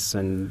rates,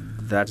 and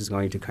that is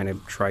going to kind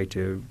of try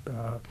to,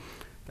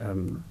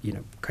 kind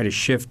of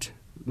shift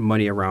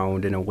money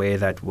around in a way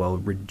that will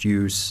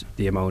reduce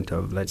the amount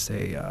of, let's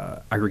say,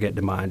 aggregate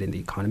demand in the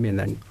economy, and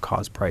then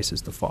cause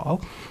prices to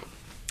fall.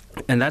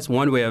 And that's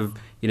one way of,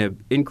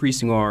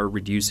 increasing or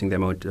reducing the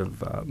amount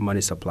of money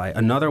supply.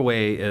 Another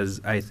way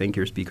is, I think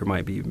your speaker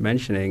might be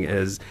mentioning,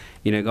 is,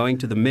 going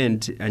to the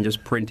mint and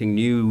just printing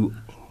new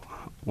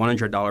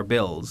 $100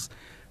 bills.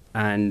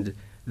 And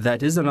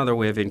that is another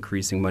way of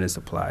increasing money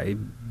supply.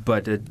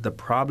 But the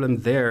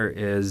problem there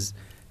is,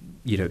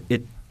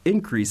 it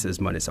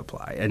increases money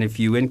supply. And if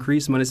you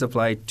increase money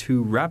supply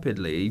too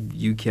rapidly,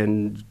 you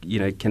can,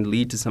 it can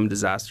lead to some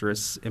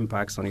disastrous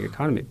impacts on your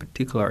economy,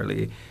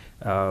 particularly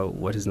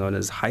what is known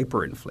as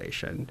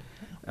hyperinflation.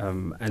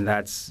 And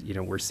that's,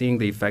 we're seeing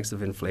the effects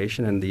of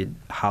inflation and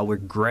how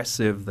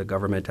aggressive the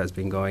government has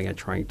been going at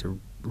trying to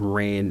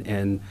rein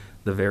in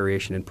the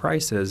variation in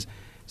prices.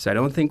 So I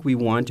don't think we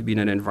want to be in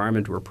an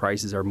environment where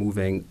prices are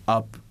moving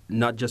up,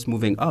 not just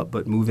moving up,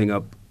 but moving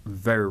up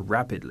very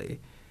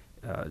rapidly.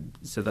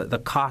 So the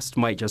cost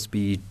might just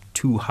be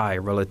too high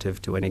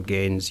relative to any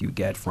gains you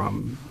get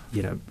from,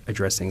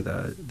 addressing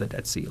the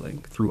debt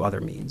ceiling through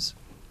other means.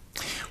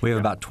 We have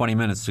about 20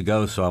 minutes to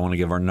go, so I want to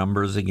give our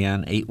numbers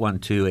again.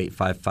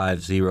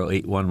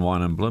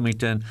 812-855-0811 in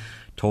Bloomington.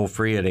 Toll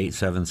free at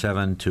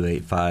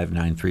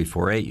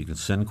 877-285-9348. You can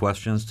send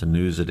questions to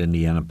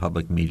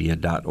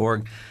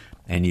news@indianapublicmedia.org.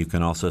 And you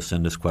can also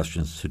send us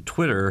questions to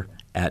Twitter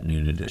at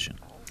Noon Edition.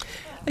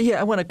 Yeah,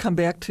 I want to come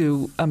back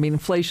to,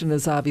 inflation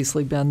has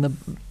obviously been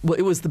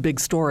it was the big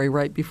story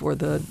right before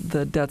the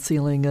debt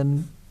ceiling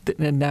and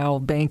now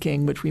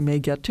banking, which we may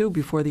get to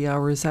before the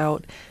hour is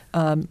out.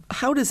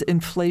 How is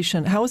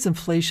inflation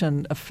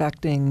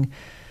affecting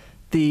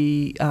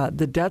the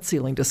debt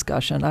ceiling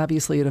discussion?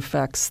 Obviously, it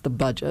affects the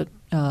budget.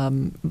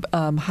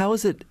 How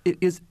is it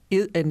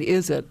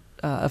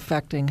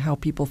affecting how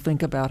people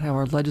think about how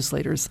our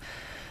legislators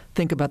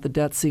think about the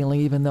debt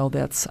ceiling, even though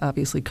that's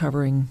obviously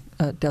covering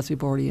debts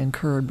we've already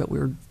incurred, but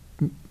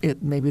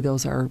maybe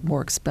those are more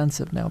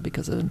expensive now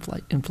because of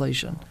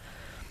inflation.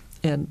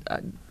 And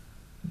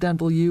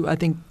Denville, I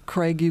think,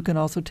 Craig, you can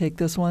also take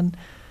this one.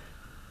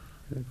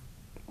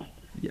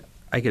 Yeah,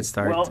 I could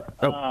start. Well,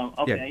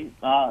 okay, yeah.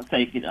 I'll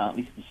take it. At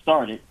least to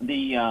start it.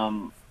 The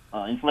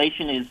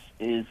inflation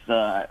is going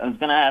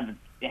to have,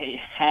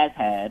 has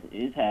had,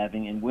 is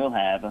having, and will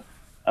have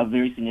a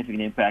very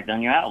significant impact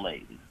on your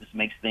outlays. It just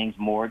makes things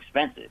more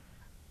expensive.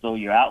 So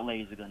your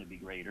outlays are going to be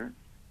greater.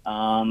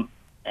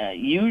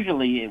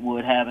 usually it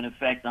would have an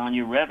effect on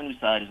your revenue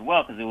side as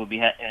well, because it would be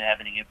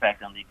having an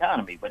impact on the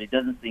economy. But it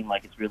doesn't seem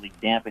like it's really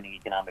dampening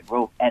economic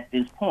growth at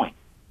this point.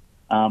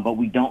 But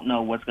we don't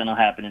know what's going to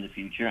happen in the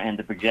future, and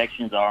the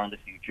projections are in the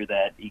future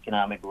that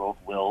economic growth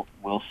will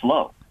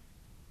slow.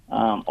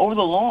 Over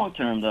the long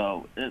term,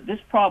 though, this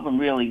problem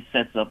really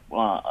sets up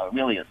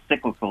really a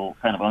cyclical,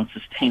 kind of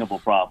unsustainable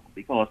problem,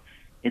 because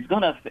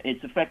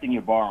it's affecting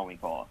your borrowing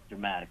costs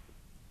dramatically.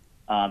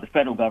 The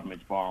federal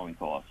government's borrowing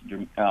costs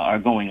are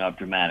going up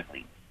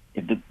dramatically.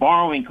 If the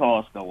borrowing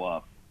costs go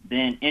up,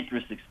 then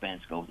interest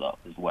expense goes up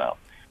as well.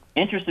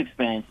 Interest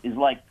expense is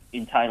like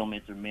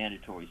entitlements or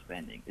mandatory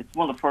spending. It's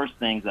one of the first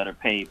things that are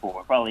paid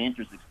for. Probably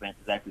interest expense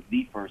is actually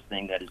the first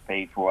thing that is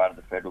paid for out of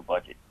the federal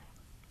budget.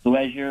 So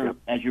as your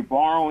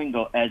borrowing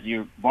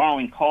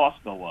costs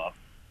go up,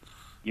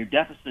 your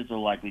deficits are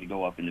likely to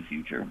go up in the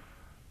future.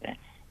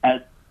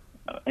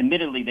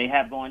 Admittedly, they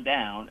have gone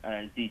down,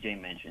 as DJ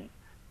mentioned,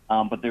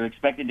 but they're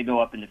expected to go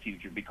up in the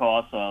future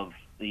because of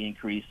the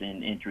increase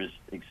in interest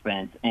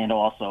expense and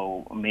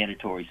also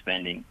mandatory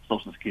spending,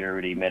 Social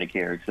Security,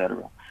 Medicare, et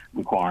cetera,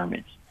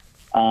 requirements.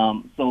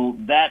 So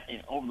that,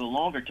 over the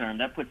longer term,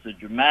 that puts a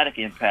dramatic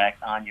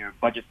impact on your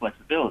budget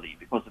flexibility,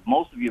 because if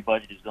most of your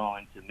budget is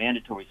going to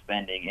mandatory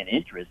spending and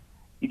interest,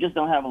 you just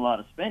don't have a lot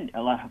of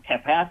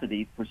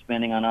capacity for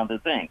spending on other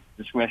things,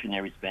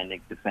 discretionary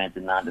spending, defense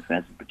and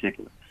non-defense in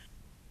particular.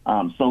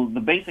 So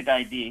the basic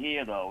idea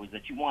here, though, is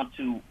that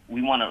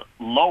we want to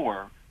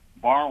lower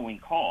borrowing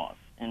costs,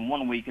 and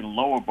one way you can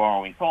lower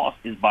borrowing costs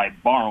is by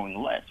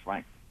borrowing less,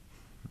 right?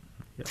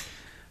 Yeah.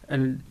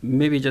 And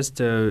maybe just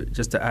to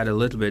add a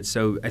little bit,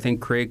 so I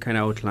think Craig kind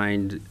of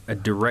outlined a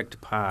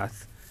direct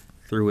path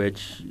through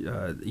which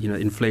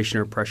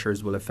inflationary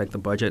pressures will affect the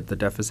budget, the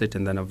deficit,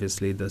 and then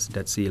obviously this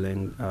debt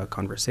ceiling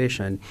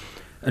conversation.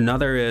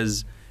 Another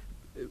is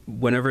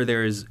whenever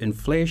there is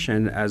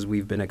inflation, as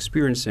we've been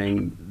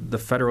experiencing, the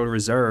Federal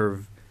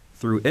Reserve,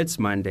 through its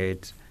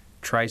mandate,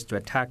 tries to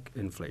attack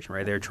inflation,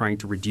 right? They're trying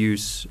to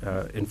reduce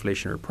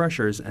inflationary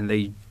pressures, and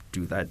they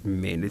do that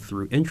mainly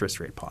through interest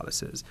rate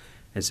policies.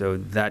 And so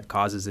that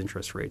causes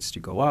interest rates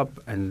to go up,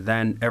 and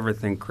then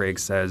everything Craig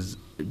says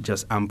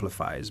just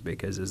amplifies,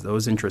 because as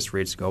those interest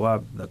rates go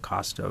up, the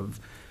cost of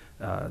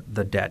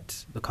the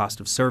debt, the cost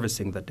of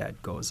servicing the debt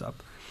goes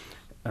up.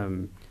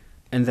 And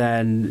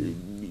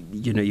then,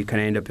 you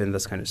kind of end up in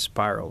this kind of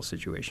spiral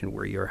situation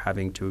where you're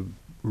having to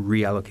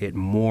reallocate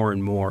more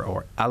and more,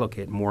 or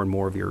allocate more and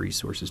more of your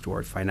resources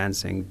toward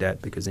financing debt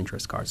because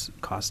interest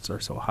costs are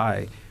so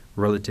high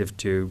relative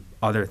to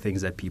other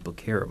things that people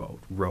care about,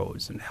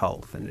 roads and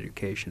health and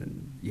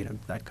education and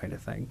that kind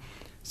of thing.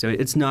 So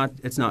it's not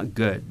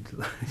good.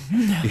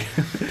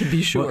 To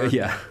be sure. Well,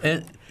 yeah.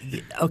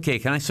 Okay,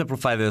 can I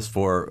simplify this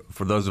for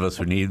those of us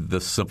who need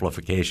this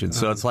simplification?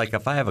 So it's like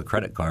if I have a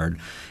credit card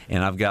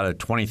and I've got a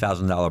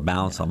 $20,000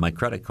 balance on my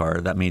credit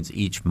card, that means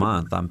each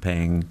month I'm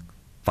paying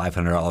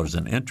 $500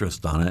 in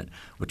interest on it,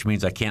 which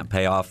means I can't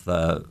pay off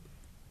the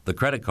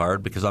credit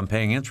card because I'm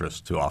paying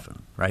interest too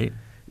often, right?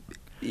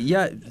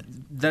 Yeah,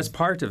 that's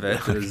part of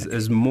it.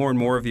 As more and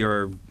more of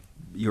your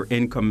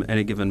income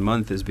any given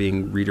month is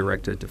being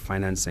redirected to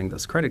financing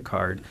this credit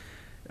card,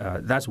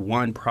 that's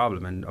one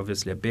problem, and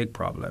obviously a big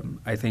problem.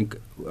 I think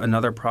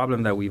another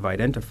problem that we've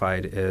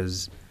identified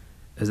is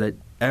that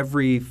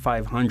every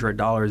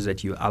 $500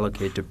 that you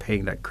allocate to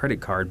paying that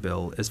credit card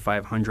bill is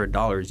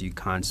 $500 you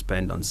can't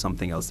spend on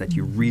something else that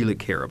you really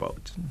care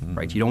about,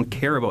 right? You don't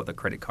care about the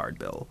credit card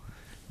bill.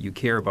 You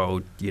care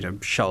about,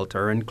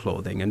 shelter and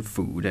clothing and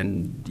food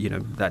and,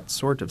 that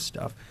sort of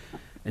stuff.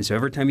 And so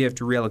every time you have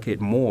to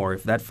reallocate more,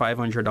 if that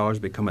 $500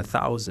 become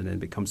 $1,000 and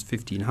becomes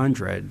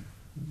 $1,500,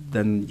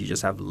 then you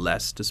just have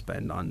less to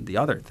spend on the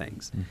other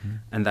things. Mm-hmm.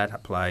 And that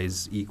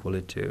applies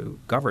equally to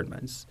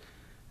governments.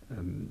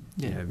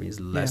 It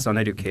means less on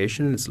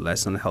education, it's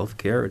less on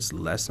healthcare, it's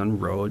less on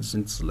roads,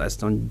 it's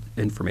less on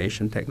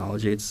information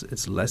technology,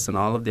 it's less on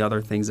all of the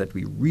other things that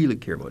we really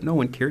care about. No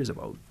one cares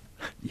about.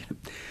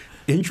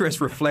 Interest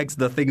reflects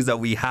the things that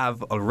we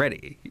have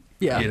already,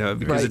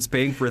 because it's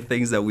paying for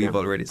things that we've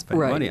already spent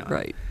money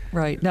on.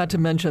 Right. Not to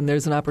mention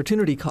there's an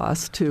opportunity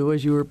cost, too,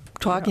 as you were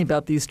talking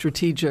about these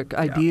strategic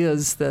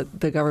ideas that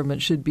the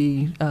government should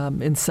be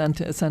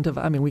incentive.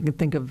 I mean, we can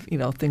think of,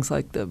 things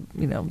like the,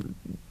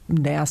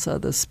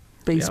 NASA, the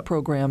space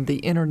program, the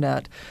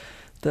internet,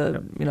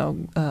 the,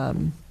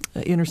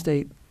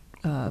 interstate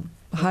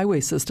highway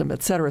system,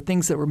 et cetera,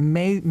 things that were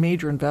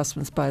major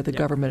investments by the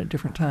government at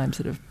different times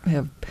that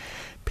have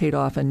paid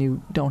off, and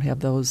you don't have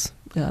those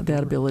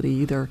that ability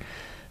either.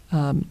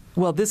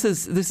 Well, this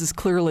is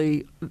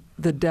clearly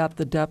the debt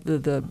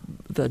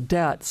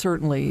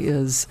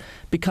certainly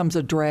becomes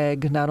a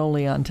drag not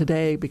only on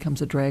today,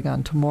 becomes a drag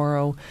on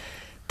tomorrow.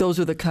 Those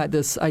are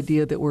this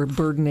idea that we're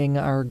burdening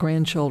our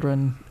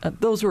grandchildren.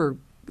 Those were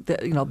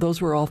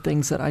all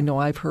things that I know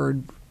I've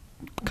heard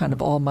kind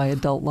of all my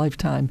adult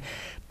lifetime.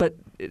 But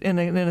in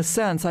a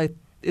sense,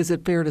 is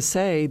it fair to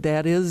say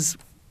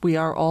we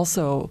are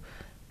also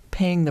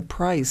paying the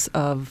price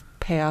of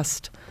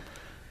past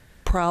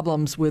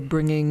problems with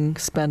bringing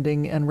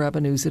spending and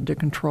revenues into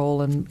control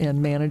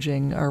and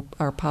managing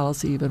our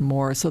policy even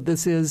more. So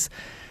this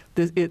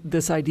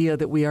idea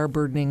that we are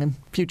burdening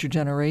future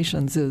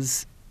generations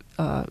is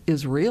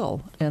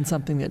real and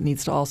something that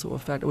needs to also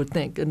affect, I would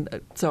think. And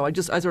so I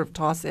sort of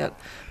toss that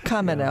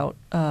comment out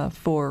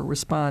for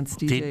response.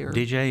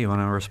 DJ, you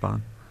want to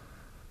respond?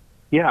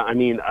 Yeah, I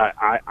mean,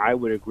 I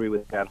would agree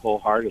with that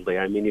wholeheartedly.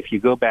 I mean, if you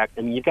go back,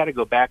 I mean, you've got to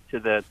go back to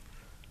the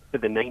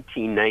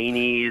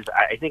 1990s.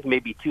 I think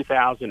maybe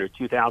 2000 or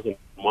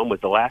 2001 was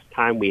the last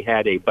time we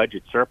had a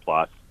budget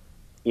surplus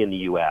in the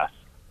U.S.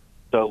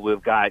 So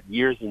we've got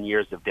years and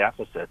years of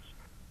deficits.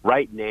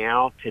 Right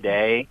now,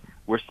 today,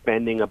 we're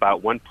spending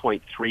about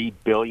 $1.3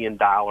 billion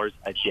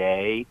a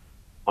day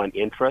on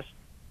interest.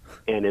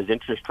 And as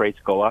interest rates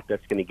go up,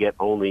 that's going to get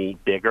only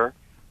bigger.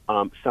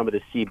 Some of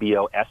the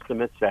CBO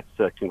estimates, that's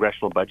the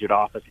Congressional Budget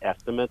Office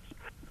estimates,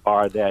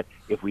 are that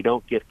if we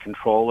don't get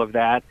control of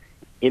that,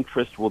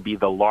 interest will be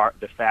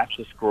the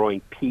fastest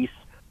growing piece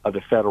of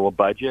the federal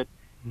budget.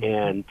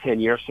 And 10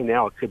 years from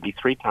now, it could be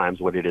 3 times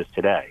what it is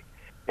today.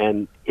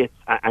 And it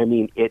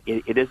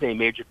is a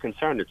major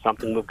concern. It's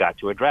something we've got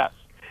to address.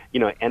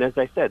 And as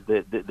I said,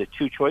 the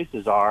two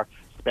choices are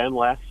spend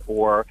less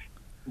or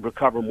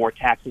recover more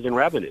taxes and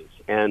revenues.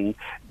 And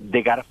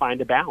they got to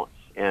find a balance.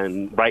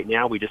 And right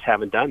now, we just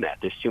haven't done that.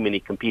 There's too many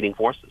competing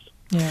forces.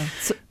 Yeah.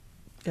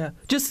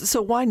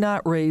 So why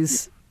not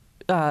raise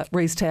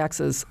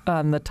taxes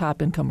on the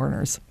top income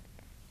earners?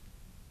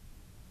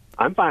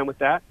 I'm fine with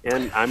that.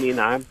 And I mean,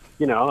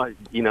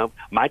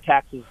 my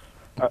taxes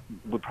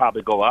would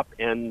probably go up,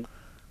 and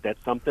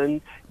that's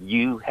something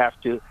you have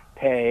to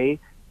pay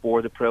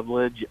for the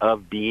privilege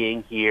of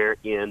being here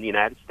in the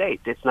United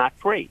States. It's not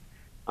free.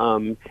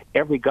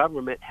 Every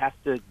government has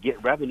to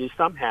get revenue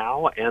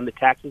somehow, and the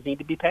taxes need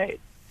to be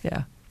paid.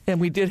 Yeah. And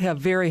we did have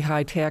very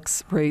high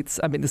tax rates.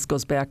 I mean, this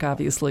goes back,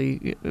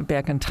 obviously,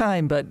 back in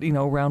time, but,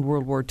 around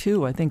World War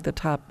II, I think the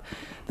top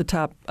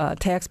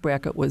tax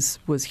bracket was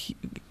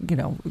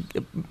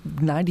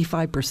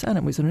 95%.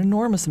 It was an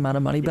enormous amount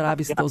of money, but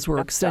obviously those were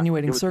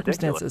extenuating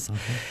circumstances.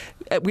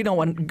 We don't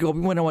want to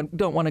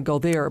go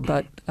there,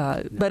 but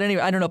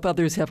anyway, I don't know if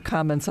others have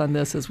comments on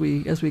this as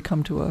we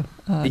come to a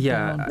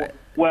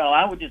Well,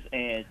 I would just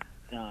add,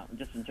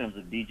 just in terms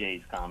of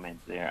DJ's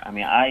comments there, I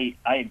mean, I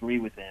agree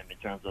with him in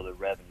terms of the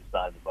revenue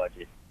side of the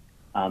budget.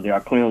 There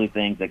are clearly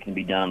things that can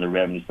be done on the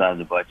revenue side of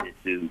the budget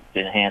to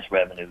enhance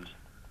revenues.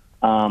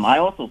 I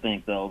also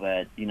think, though,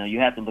 that, you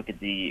have to look at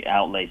the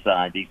outlay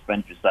side, the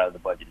expenditure side of the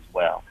budget as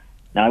well.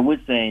 Now, I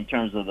would say in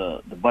terms of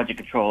the Budget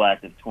Control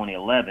Act of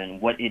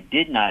 2011, what it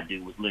did not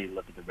do was really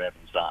look at the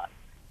revenue side.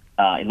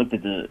 It looked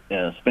at the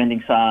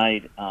spending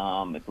side.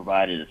 It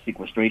provided a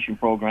sequestration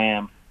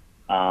program.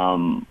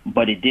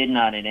 But it did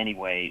not in any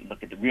way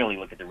look at the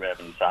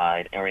revenue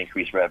side or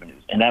increase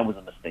revenues, and that was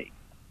a mistake.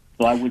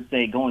 So I would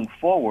say going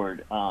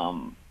forward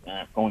in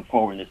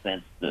this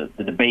sense,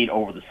 the debate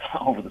over the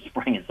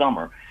spring and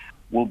summer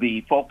will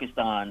be focused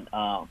on,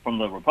 from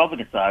the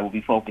Republican side, will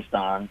be focused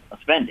on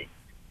spending,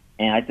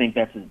 and I think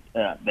that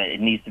it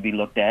needs to be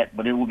looked at.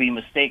 But it will be a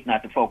mistake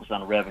not to focus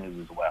on the revenues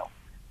as well.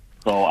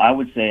 So I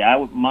would say I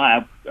would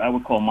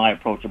call my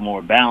approach a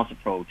more balanced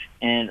approach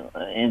and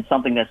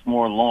something that's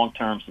more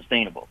long-term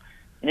sustainable.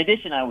 In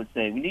addition, I would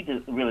say we need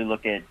to really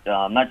look at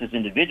not just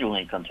individual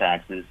income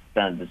taxes,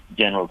 kind of this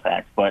general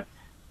tax, but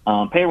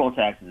payroll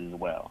taxes as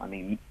well. I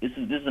mean, this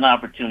is an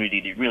opportunity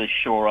to really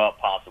shore up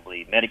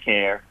possibly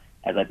Medicare,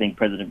 as I think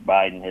President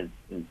Biden has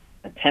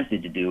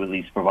attempted to do, at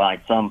least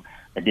provide some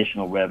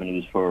additional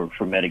revenues for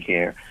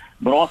Medicare,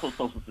 but also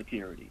Social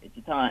Security. It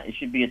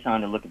should be a time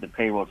to look at the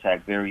payroll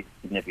tax very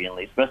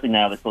significantly, especially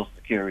now that Social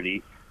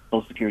Security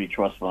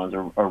trust funds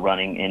are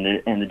running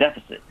in the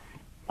deficit.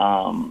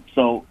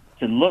 So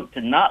to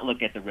not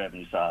look at the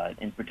revenue side,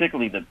 and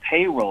particularly the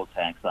payroll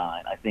tax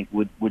side, I think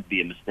would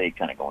be a mistake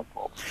kind of going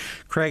forward.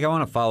 Craig, I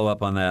want to follow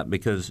up on that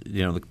because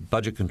the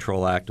Budget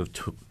Control Act of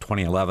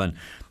 2011.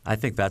 I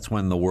think that's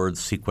when the word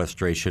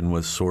sequestration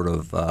was sort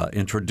of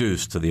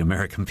introduced to the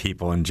American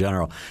people in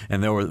general,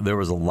 and there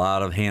was a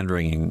lot of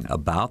hand-wringing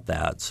about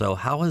that. So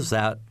how has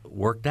that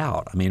worked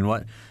out? I mean,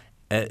 what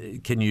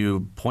can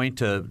you point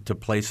to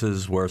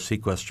places where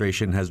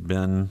sequestration has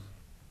been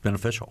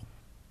beneficial?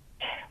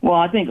 Well,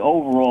 I think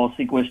overall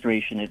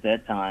sequestration at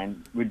that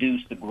time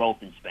reduced the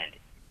growth in spending.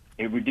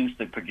 It reduced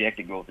the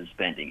projected growth in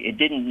spending. It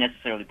didn't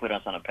necessarily put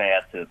us on a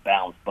path to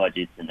balanced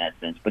budgets in that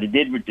sense, but it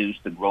did reduce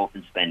the growth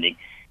in spending.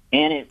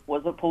 And it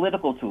was a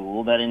political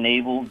tool that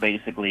enabled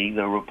basically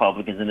the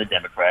Republicans and the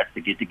Democrats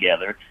to get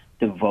together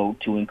to vote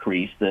to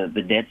increase the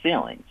debt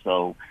ceiling.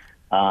 So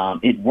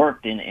it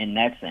worked in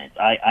that sense.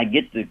 I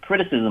get the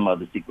criticism of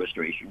the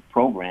sequestration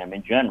program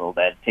in general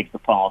that takes the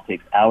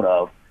politics out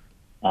of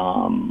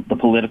the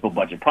political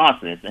budget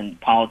process. And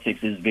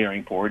politics is very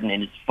important,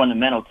 and it's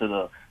fundamental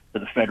to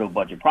the federal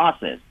budget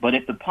process. But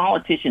if the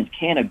politicians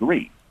can't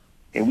agree,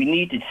 and we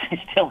need to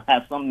still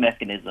have some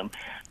mechanism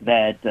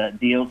that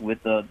deals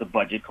with the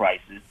budget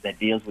crisis, that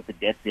deals with the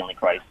debt ceiling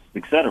crisis,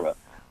 et cetera.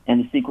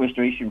 and the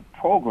sequestration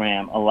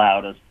program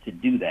allowed us to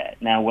do that.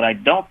 Now, what I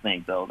don't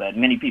think, though, that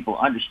many people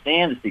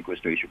understand the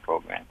sequestration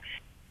program,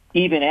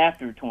 even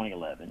after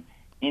 2011,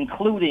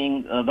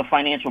 including the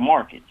financial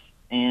markets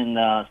and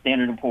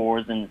Standard &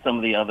 Poor's and some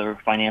of the other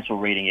financial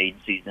rating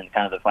agencies and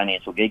kind of the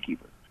financial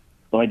gatekeepers.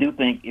 So I do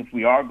think if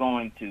we are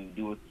going to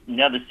do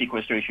another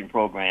sequestration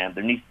program,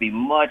 there needs to be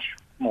much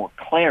more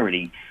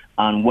clarity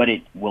on what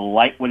it will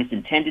what it's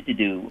intended to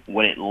do,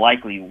 what it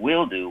likely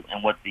will do,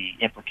 and what the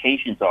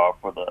implications are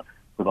for the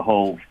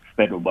whole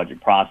federal budget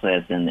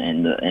process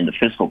and the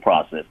fiscal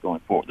process going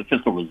forward, the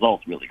fiscal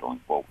results really going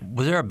forward.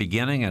 Was there a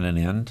beginning and an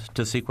end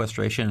to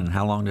sequestration, and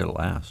how long did it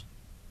last?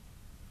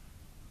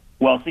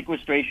 Well,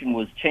 sequestration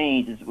was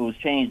changed. It was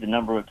changed a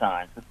number of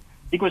times.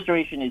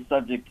 Sequestration is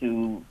subject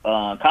to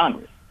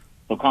Congress.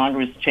 So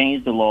Congress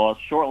changed the laws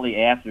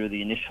shortly after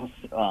the initial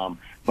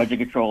Budget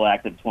Control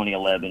Act of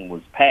 2011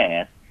 was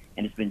passed,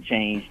 and it's been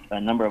changed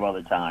a number of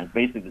other times.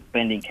 Basically, the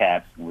spending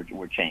caps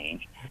were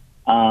changed.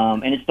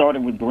 And it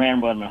started with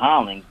Graham Rudman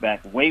Hollings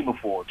back way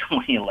before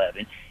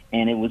 2011,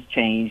 and it was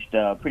changed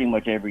pretty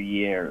much every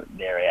year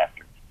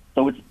thereafter.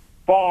 So it's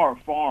far,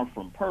 far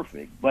from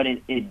perfect, but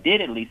it did,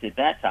 at least at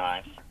that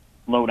time,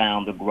 slow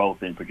down the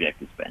growth in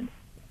projected spending.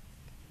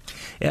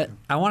 Yeah,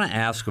 I want to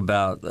ask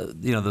about,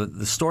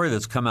 the story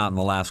that's come out in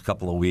the last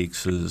couple of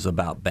weeks is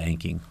about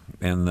banking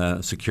and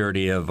the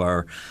security of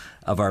our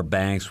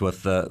banks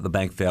with the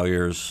bank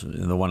failures,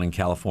 the one in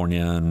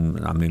California,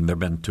 and I mean there have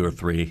been 2 or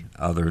 3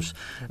 others.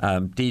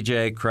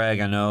 DJ, Craig,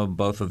 I know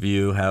both of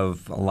you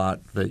have a lot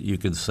that you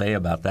could say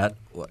about that.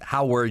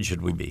 How worried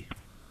should we be?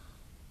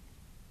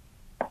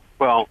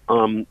 Well,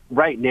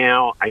 right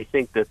now, I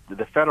think that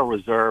the Federal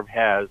Reserve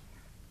has,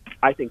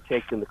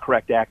 taken the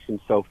correct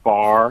action so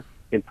far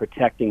in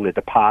protecting the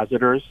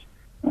depositors,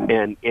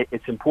 and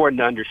it's important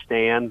to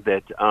understand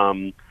that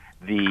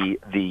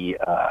the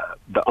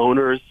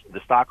owners, the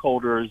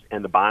stockholders,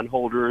 and the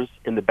bondholders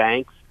in the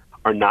banks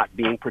are not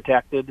being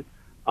protected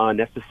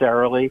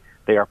necessarily.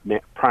 They are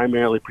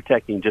primarily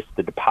protecting just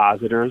the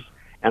depositors,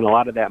 and a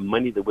lot of that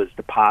money that was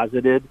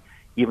deposited,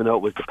 even though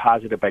it was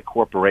deposited by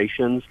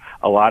corporations,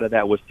 a lot of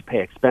that was to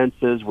pay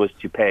expenses, was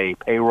to pay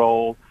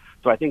payroll.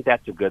 So I think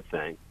that's a good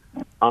thing.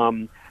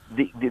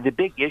 The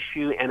big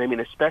issue, and I mean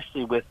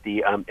especially with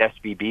the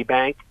SVB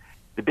Bank,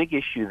 the big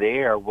issue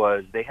there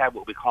was they had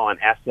what we call an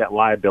asset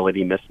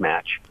liability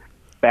mismatch.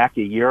 Back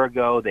a year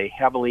ago, they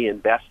heavily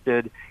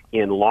invested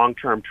in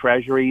long-term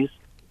treasuries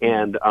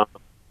and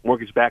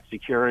mortgage-backed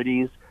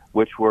securities,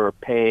 which were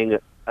paying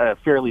a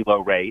fairly low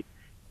rate.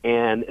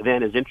 And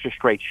then as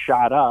interest rates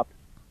shot up,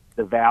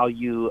 the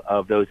value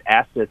of those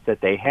assets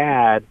that they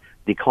had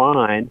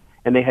declined,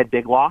 and they had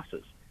big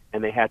losses.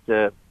 And they had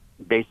to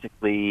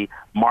basically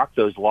mark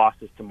those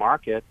losses to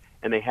market,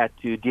 and they had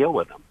to deal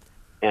with them.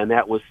 And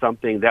that was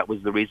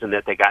the reason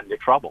that they got into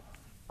trouble.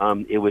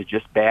 It was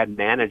just bad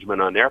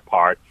management on their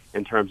part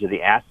in terms of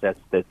the assets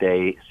that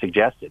they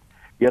suggested.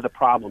 The other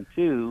problem,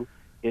 too,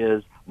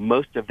 is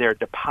most of their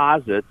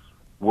deposits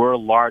were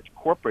large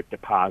corporate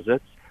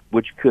deposits,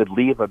 which could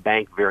leave a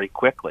bank very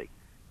quickly,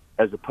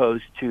 as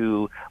opposed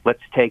to,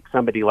 let's take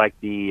somebody like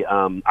the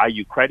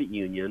IU Credit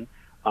Union,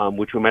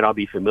 which we might all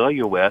be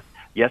familiar with.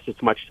 Yes,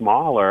 it's much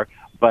smaller,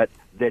 but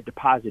the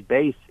deposit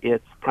base,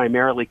 it's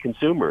primarily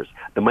consumers.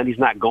 The money's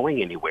not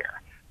going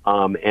anywhere.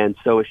 And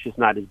so it's just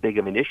not as big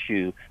of an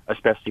issue,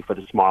 especially for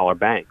the smaller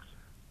banks.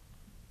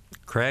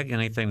 Craig,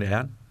 anything to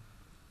add?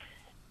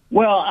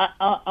 Well,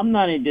 I'm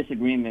not in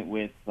disagreement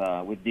with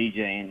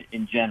DJ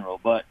in general,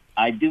 but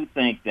I do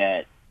think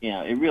that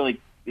it really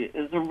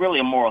is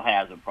really a moral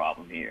hazard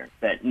problem here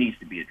that needs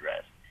to be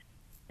addressed.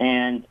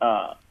 And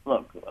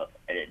look,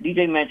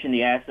 DJ mentioned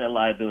the asset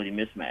liability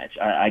mismatch.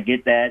 I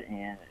get that,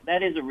 and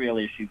that is a real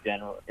issue.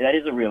 That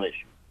is a real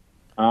issue.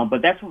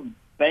 But that's what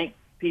bank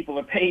people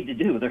are paid to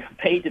do. They're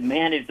paid to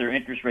manage their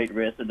interest rate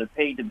risk, and they're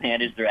paid to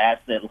manage their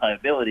asset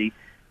liability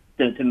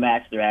to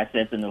match their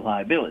assets and their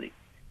liability.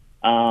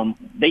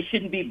 They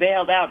shouldn't be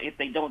bailed out if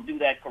they don't do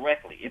that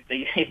correctly.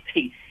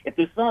 If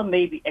there's some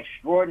maybe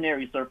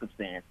extraordinary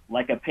circumstance,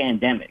 like a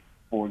pandemic,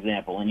 for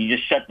example, and you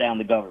just shut down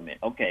the government,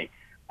 okay,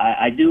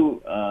 I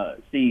do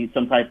see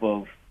some type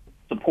of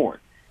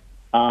support.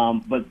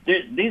 But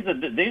these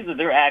are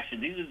their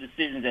actions. These are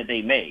decisions that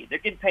they made. They're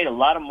getting paid a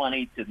lot of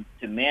money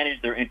to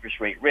manage their interest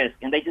rate risk,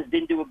 and they just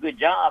didn't do a good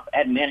job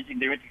at managing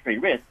their interest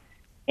rate risk.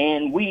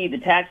 And we, the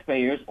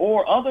taxpayers,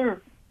 or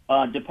other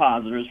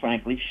depositors,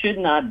 frankly, should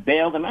not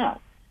bail them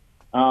out.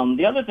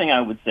 The other thing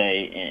I would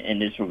say in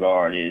this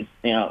regard is,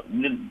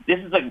 this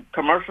is a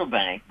commercial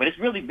bank, but it's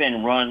really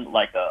been run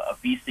like a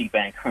VC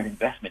bank or an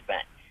investment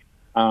bank.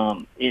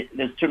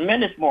 There's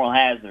tremendous moral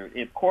hazard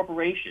if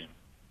corporations,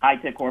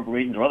 high-tech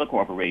corporations or other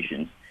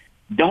corporations,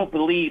 don't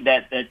believe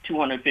that the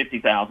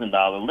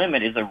 $250,000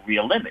 limit is a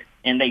real limit,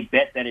 and they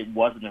bet that it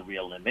wasn't a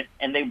real limit,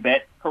 and they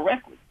bet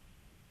correctly.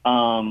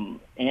 And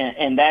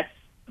that's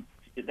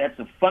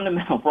a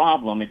fundamental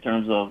problem in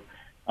terms of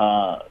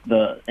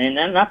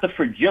and not the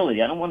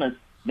fragility. I don't want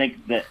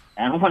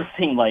to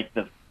seem like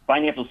the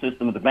financial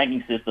system or the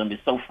banking system is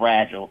so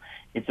fragile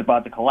it's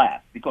about to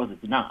collapse, because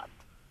it's not.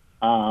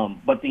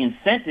 But the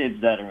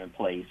incentives that are in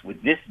place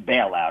with this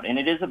bailout, and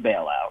it is a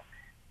bailout,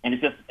 and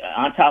it's just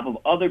on top of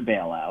other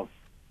bailouts,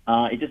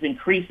 it just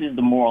increases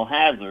the moral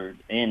hazard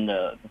in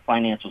the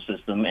financial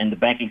system and the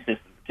banking system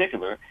in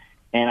particular.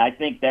 And I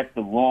think that's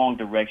the wrong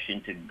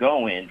direction to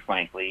go in,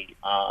 frankly,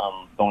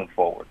 going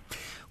forward.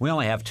 We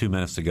only have 2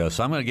 minutes to go,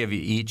 so I'm going to give you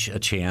each a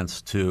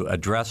chance to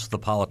address the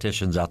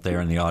politicians out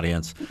there in the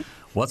audience.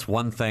 What's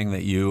one thing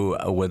that you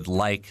would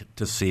like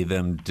to see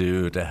them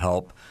do to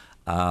help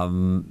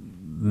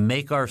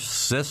make our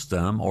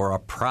system or a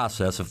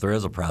process, if there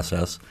is a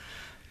process,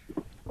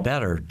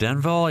 better?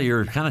 Denville,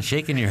 you're kind of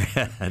shaking your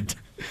head.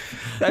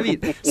 I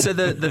mean, so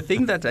the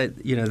thing that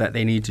that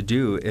they need to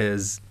do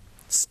is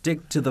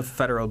stick to the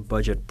federal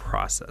budget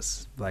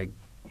process. Like,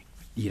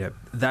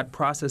 that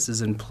process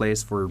is in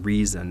place for a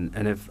reason.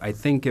 And if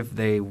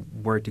they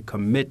were to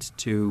commit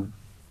to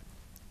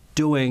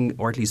doing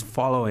or at least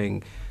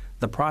following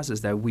the process,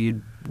 that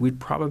we'd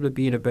probably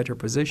be in a better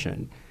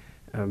position.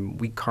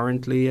 We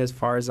currently, as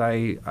far as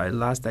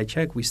last I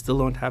checked, we still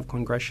don't have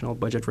congressional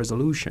budget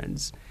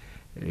resolutions.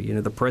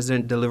 The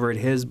president delivered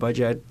his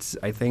budget,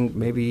 I think,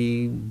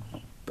 maybe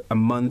a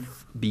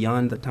month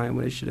beyond the time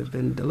when it should have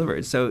been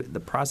delivered. So the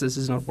process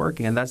is not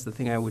working, and that's the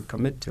thing I would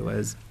commit to,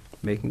 is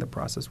making the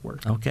process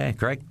work. Okay,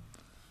 Craig?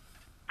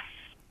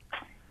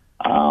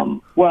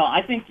 Well,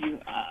 I think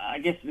I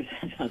guess this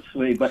sounds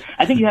sweet, but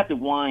I think you have to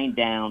wind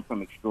down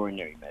from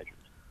extraordinary measures.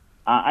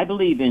 I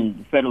believe in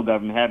the federal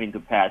government having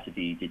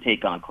capacity to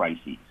take on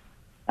crises,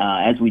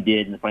 as we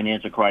did in the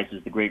financial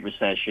crisis, the Great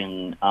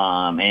Recession,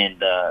 and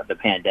the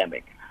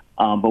pandemic.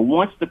 But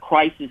once the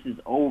crisis is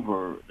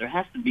over, there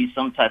has to be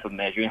some type of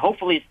measure, and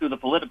hopefully it's through the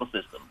political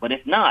system. But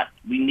if not,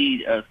 we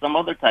need some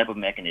other type of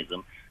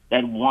mechanism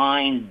that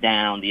winds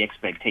down the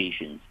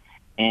expectations,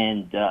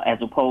 and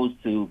as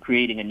opposed to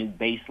creating a new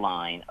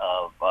baseline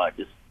of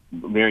just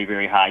very,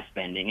 very high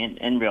spending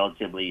and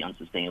relatively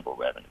unsustainable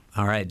revenue.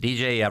 All right,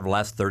 DJ, you have the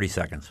last 30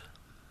 seconds.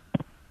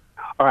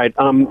 All right.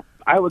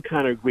 I would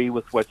kind of agree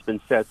with what's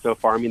been said so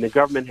far. I mean, the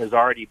government has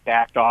already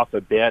backed off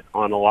a bit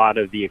on a lot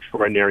of the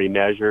extraordinary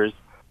measures.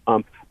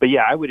 But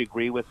yeah, I would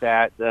agree with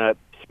that.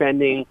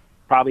 Spending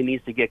probably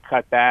needs to get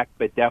cut back,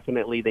 but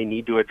definitely they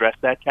need to address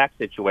that tax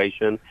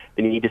situation.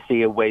 They need to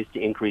see ways to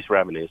increase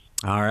revenues.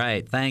 All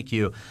right. Thank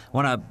you. I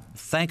want to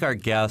thank our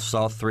guests.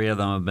 All three of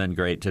them have been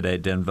great today.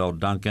 Denville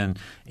Duncan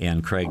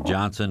and Craig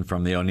Johnson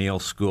from the O'Neill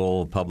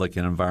School of Public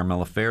and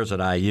Environmental Affairs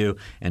at IU,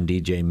 and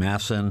DJ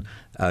Masson,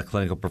 a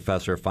clinical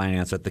professor of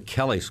finance at the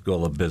Kelley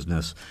School of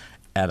Business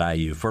at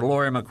IU. For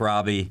Lori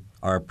McRobbie,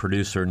 our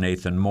producer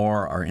Nathan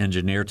Moore, our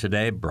engineer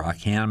today, Brock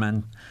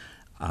Hammond,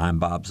 I'm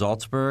Bob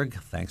Zaltsberg.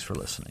 Thanks for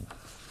listening.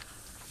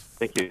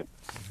 Thank you.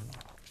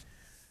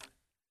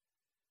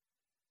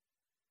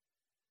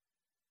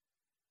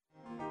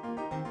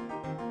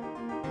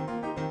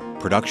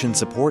 Production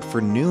support for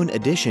Noon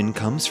Edition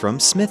comes from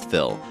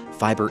Smithville,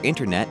 fiber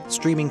internet,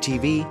 streaming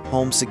TV,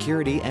 home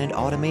security, and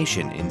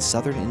automation in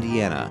southern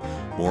Indiana.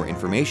 More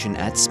information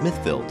at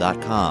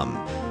smithville.com.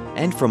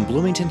 And from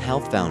Bloomington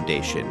Health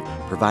Foundation,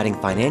 providing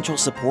financial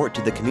support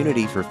to the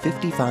community for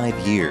 55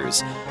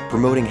 years,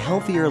 promoting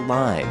healthier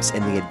lives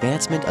and the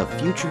advancement of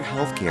future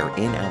healthcare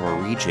in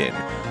our region,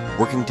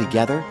 working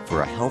together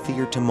for a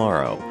healthier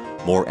tomorrow.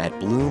 More at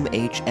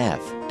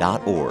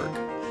bloomhf.org.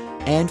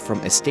 And from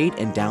Estate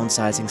and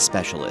Downsizing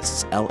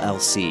Specialists,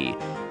 LLC,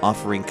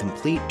 offering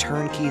complete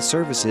turnkey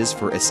services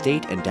for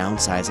estate and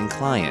downsizing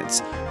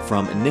clients,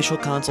 from initial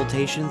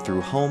consultation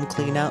through home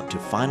cleanout to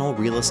final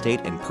real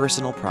estate and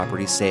personal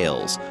property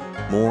sales.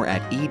 More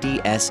at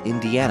edsindiana.com.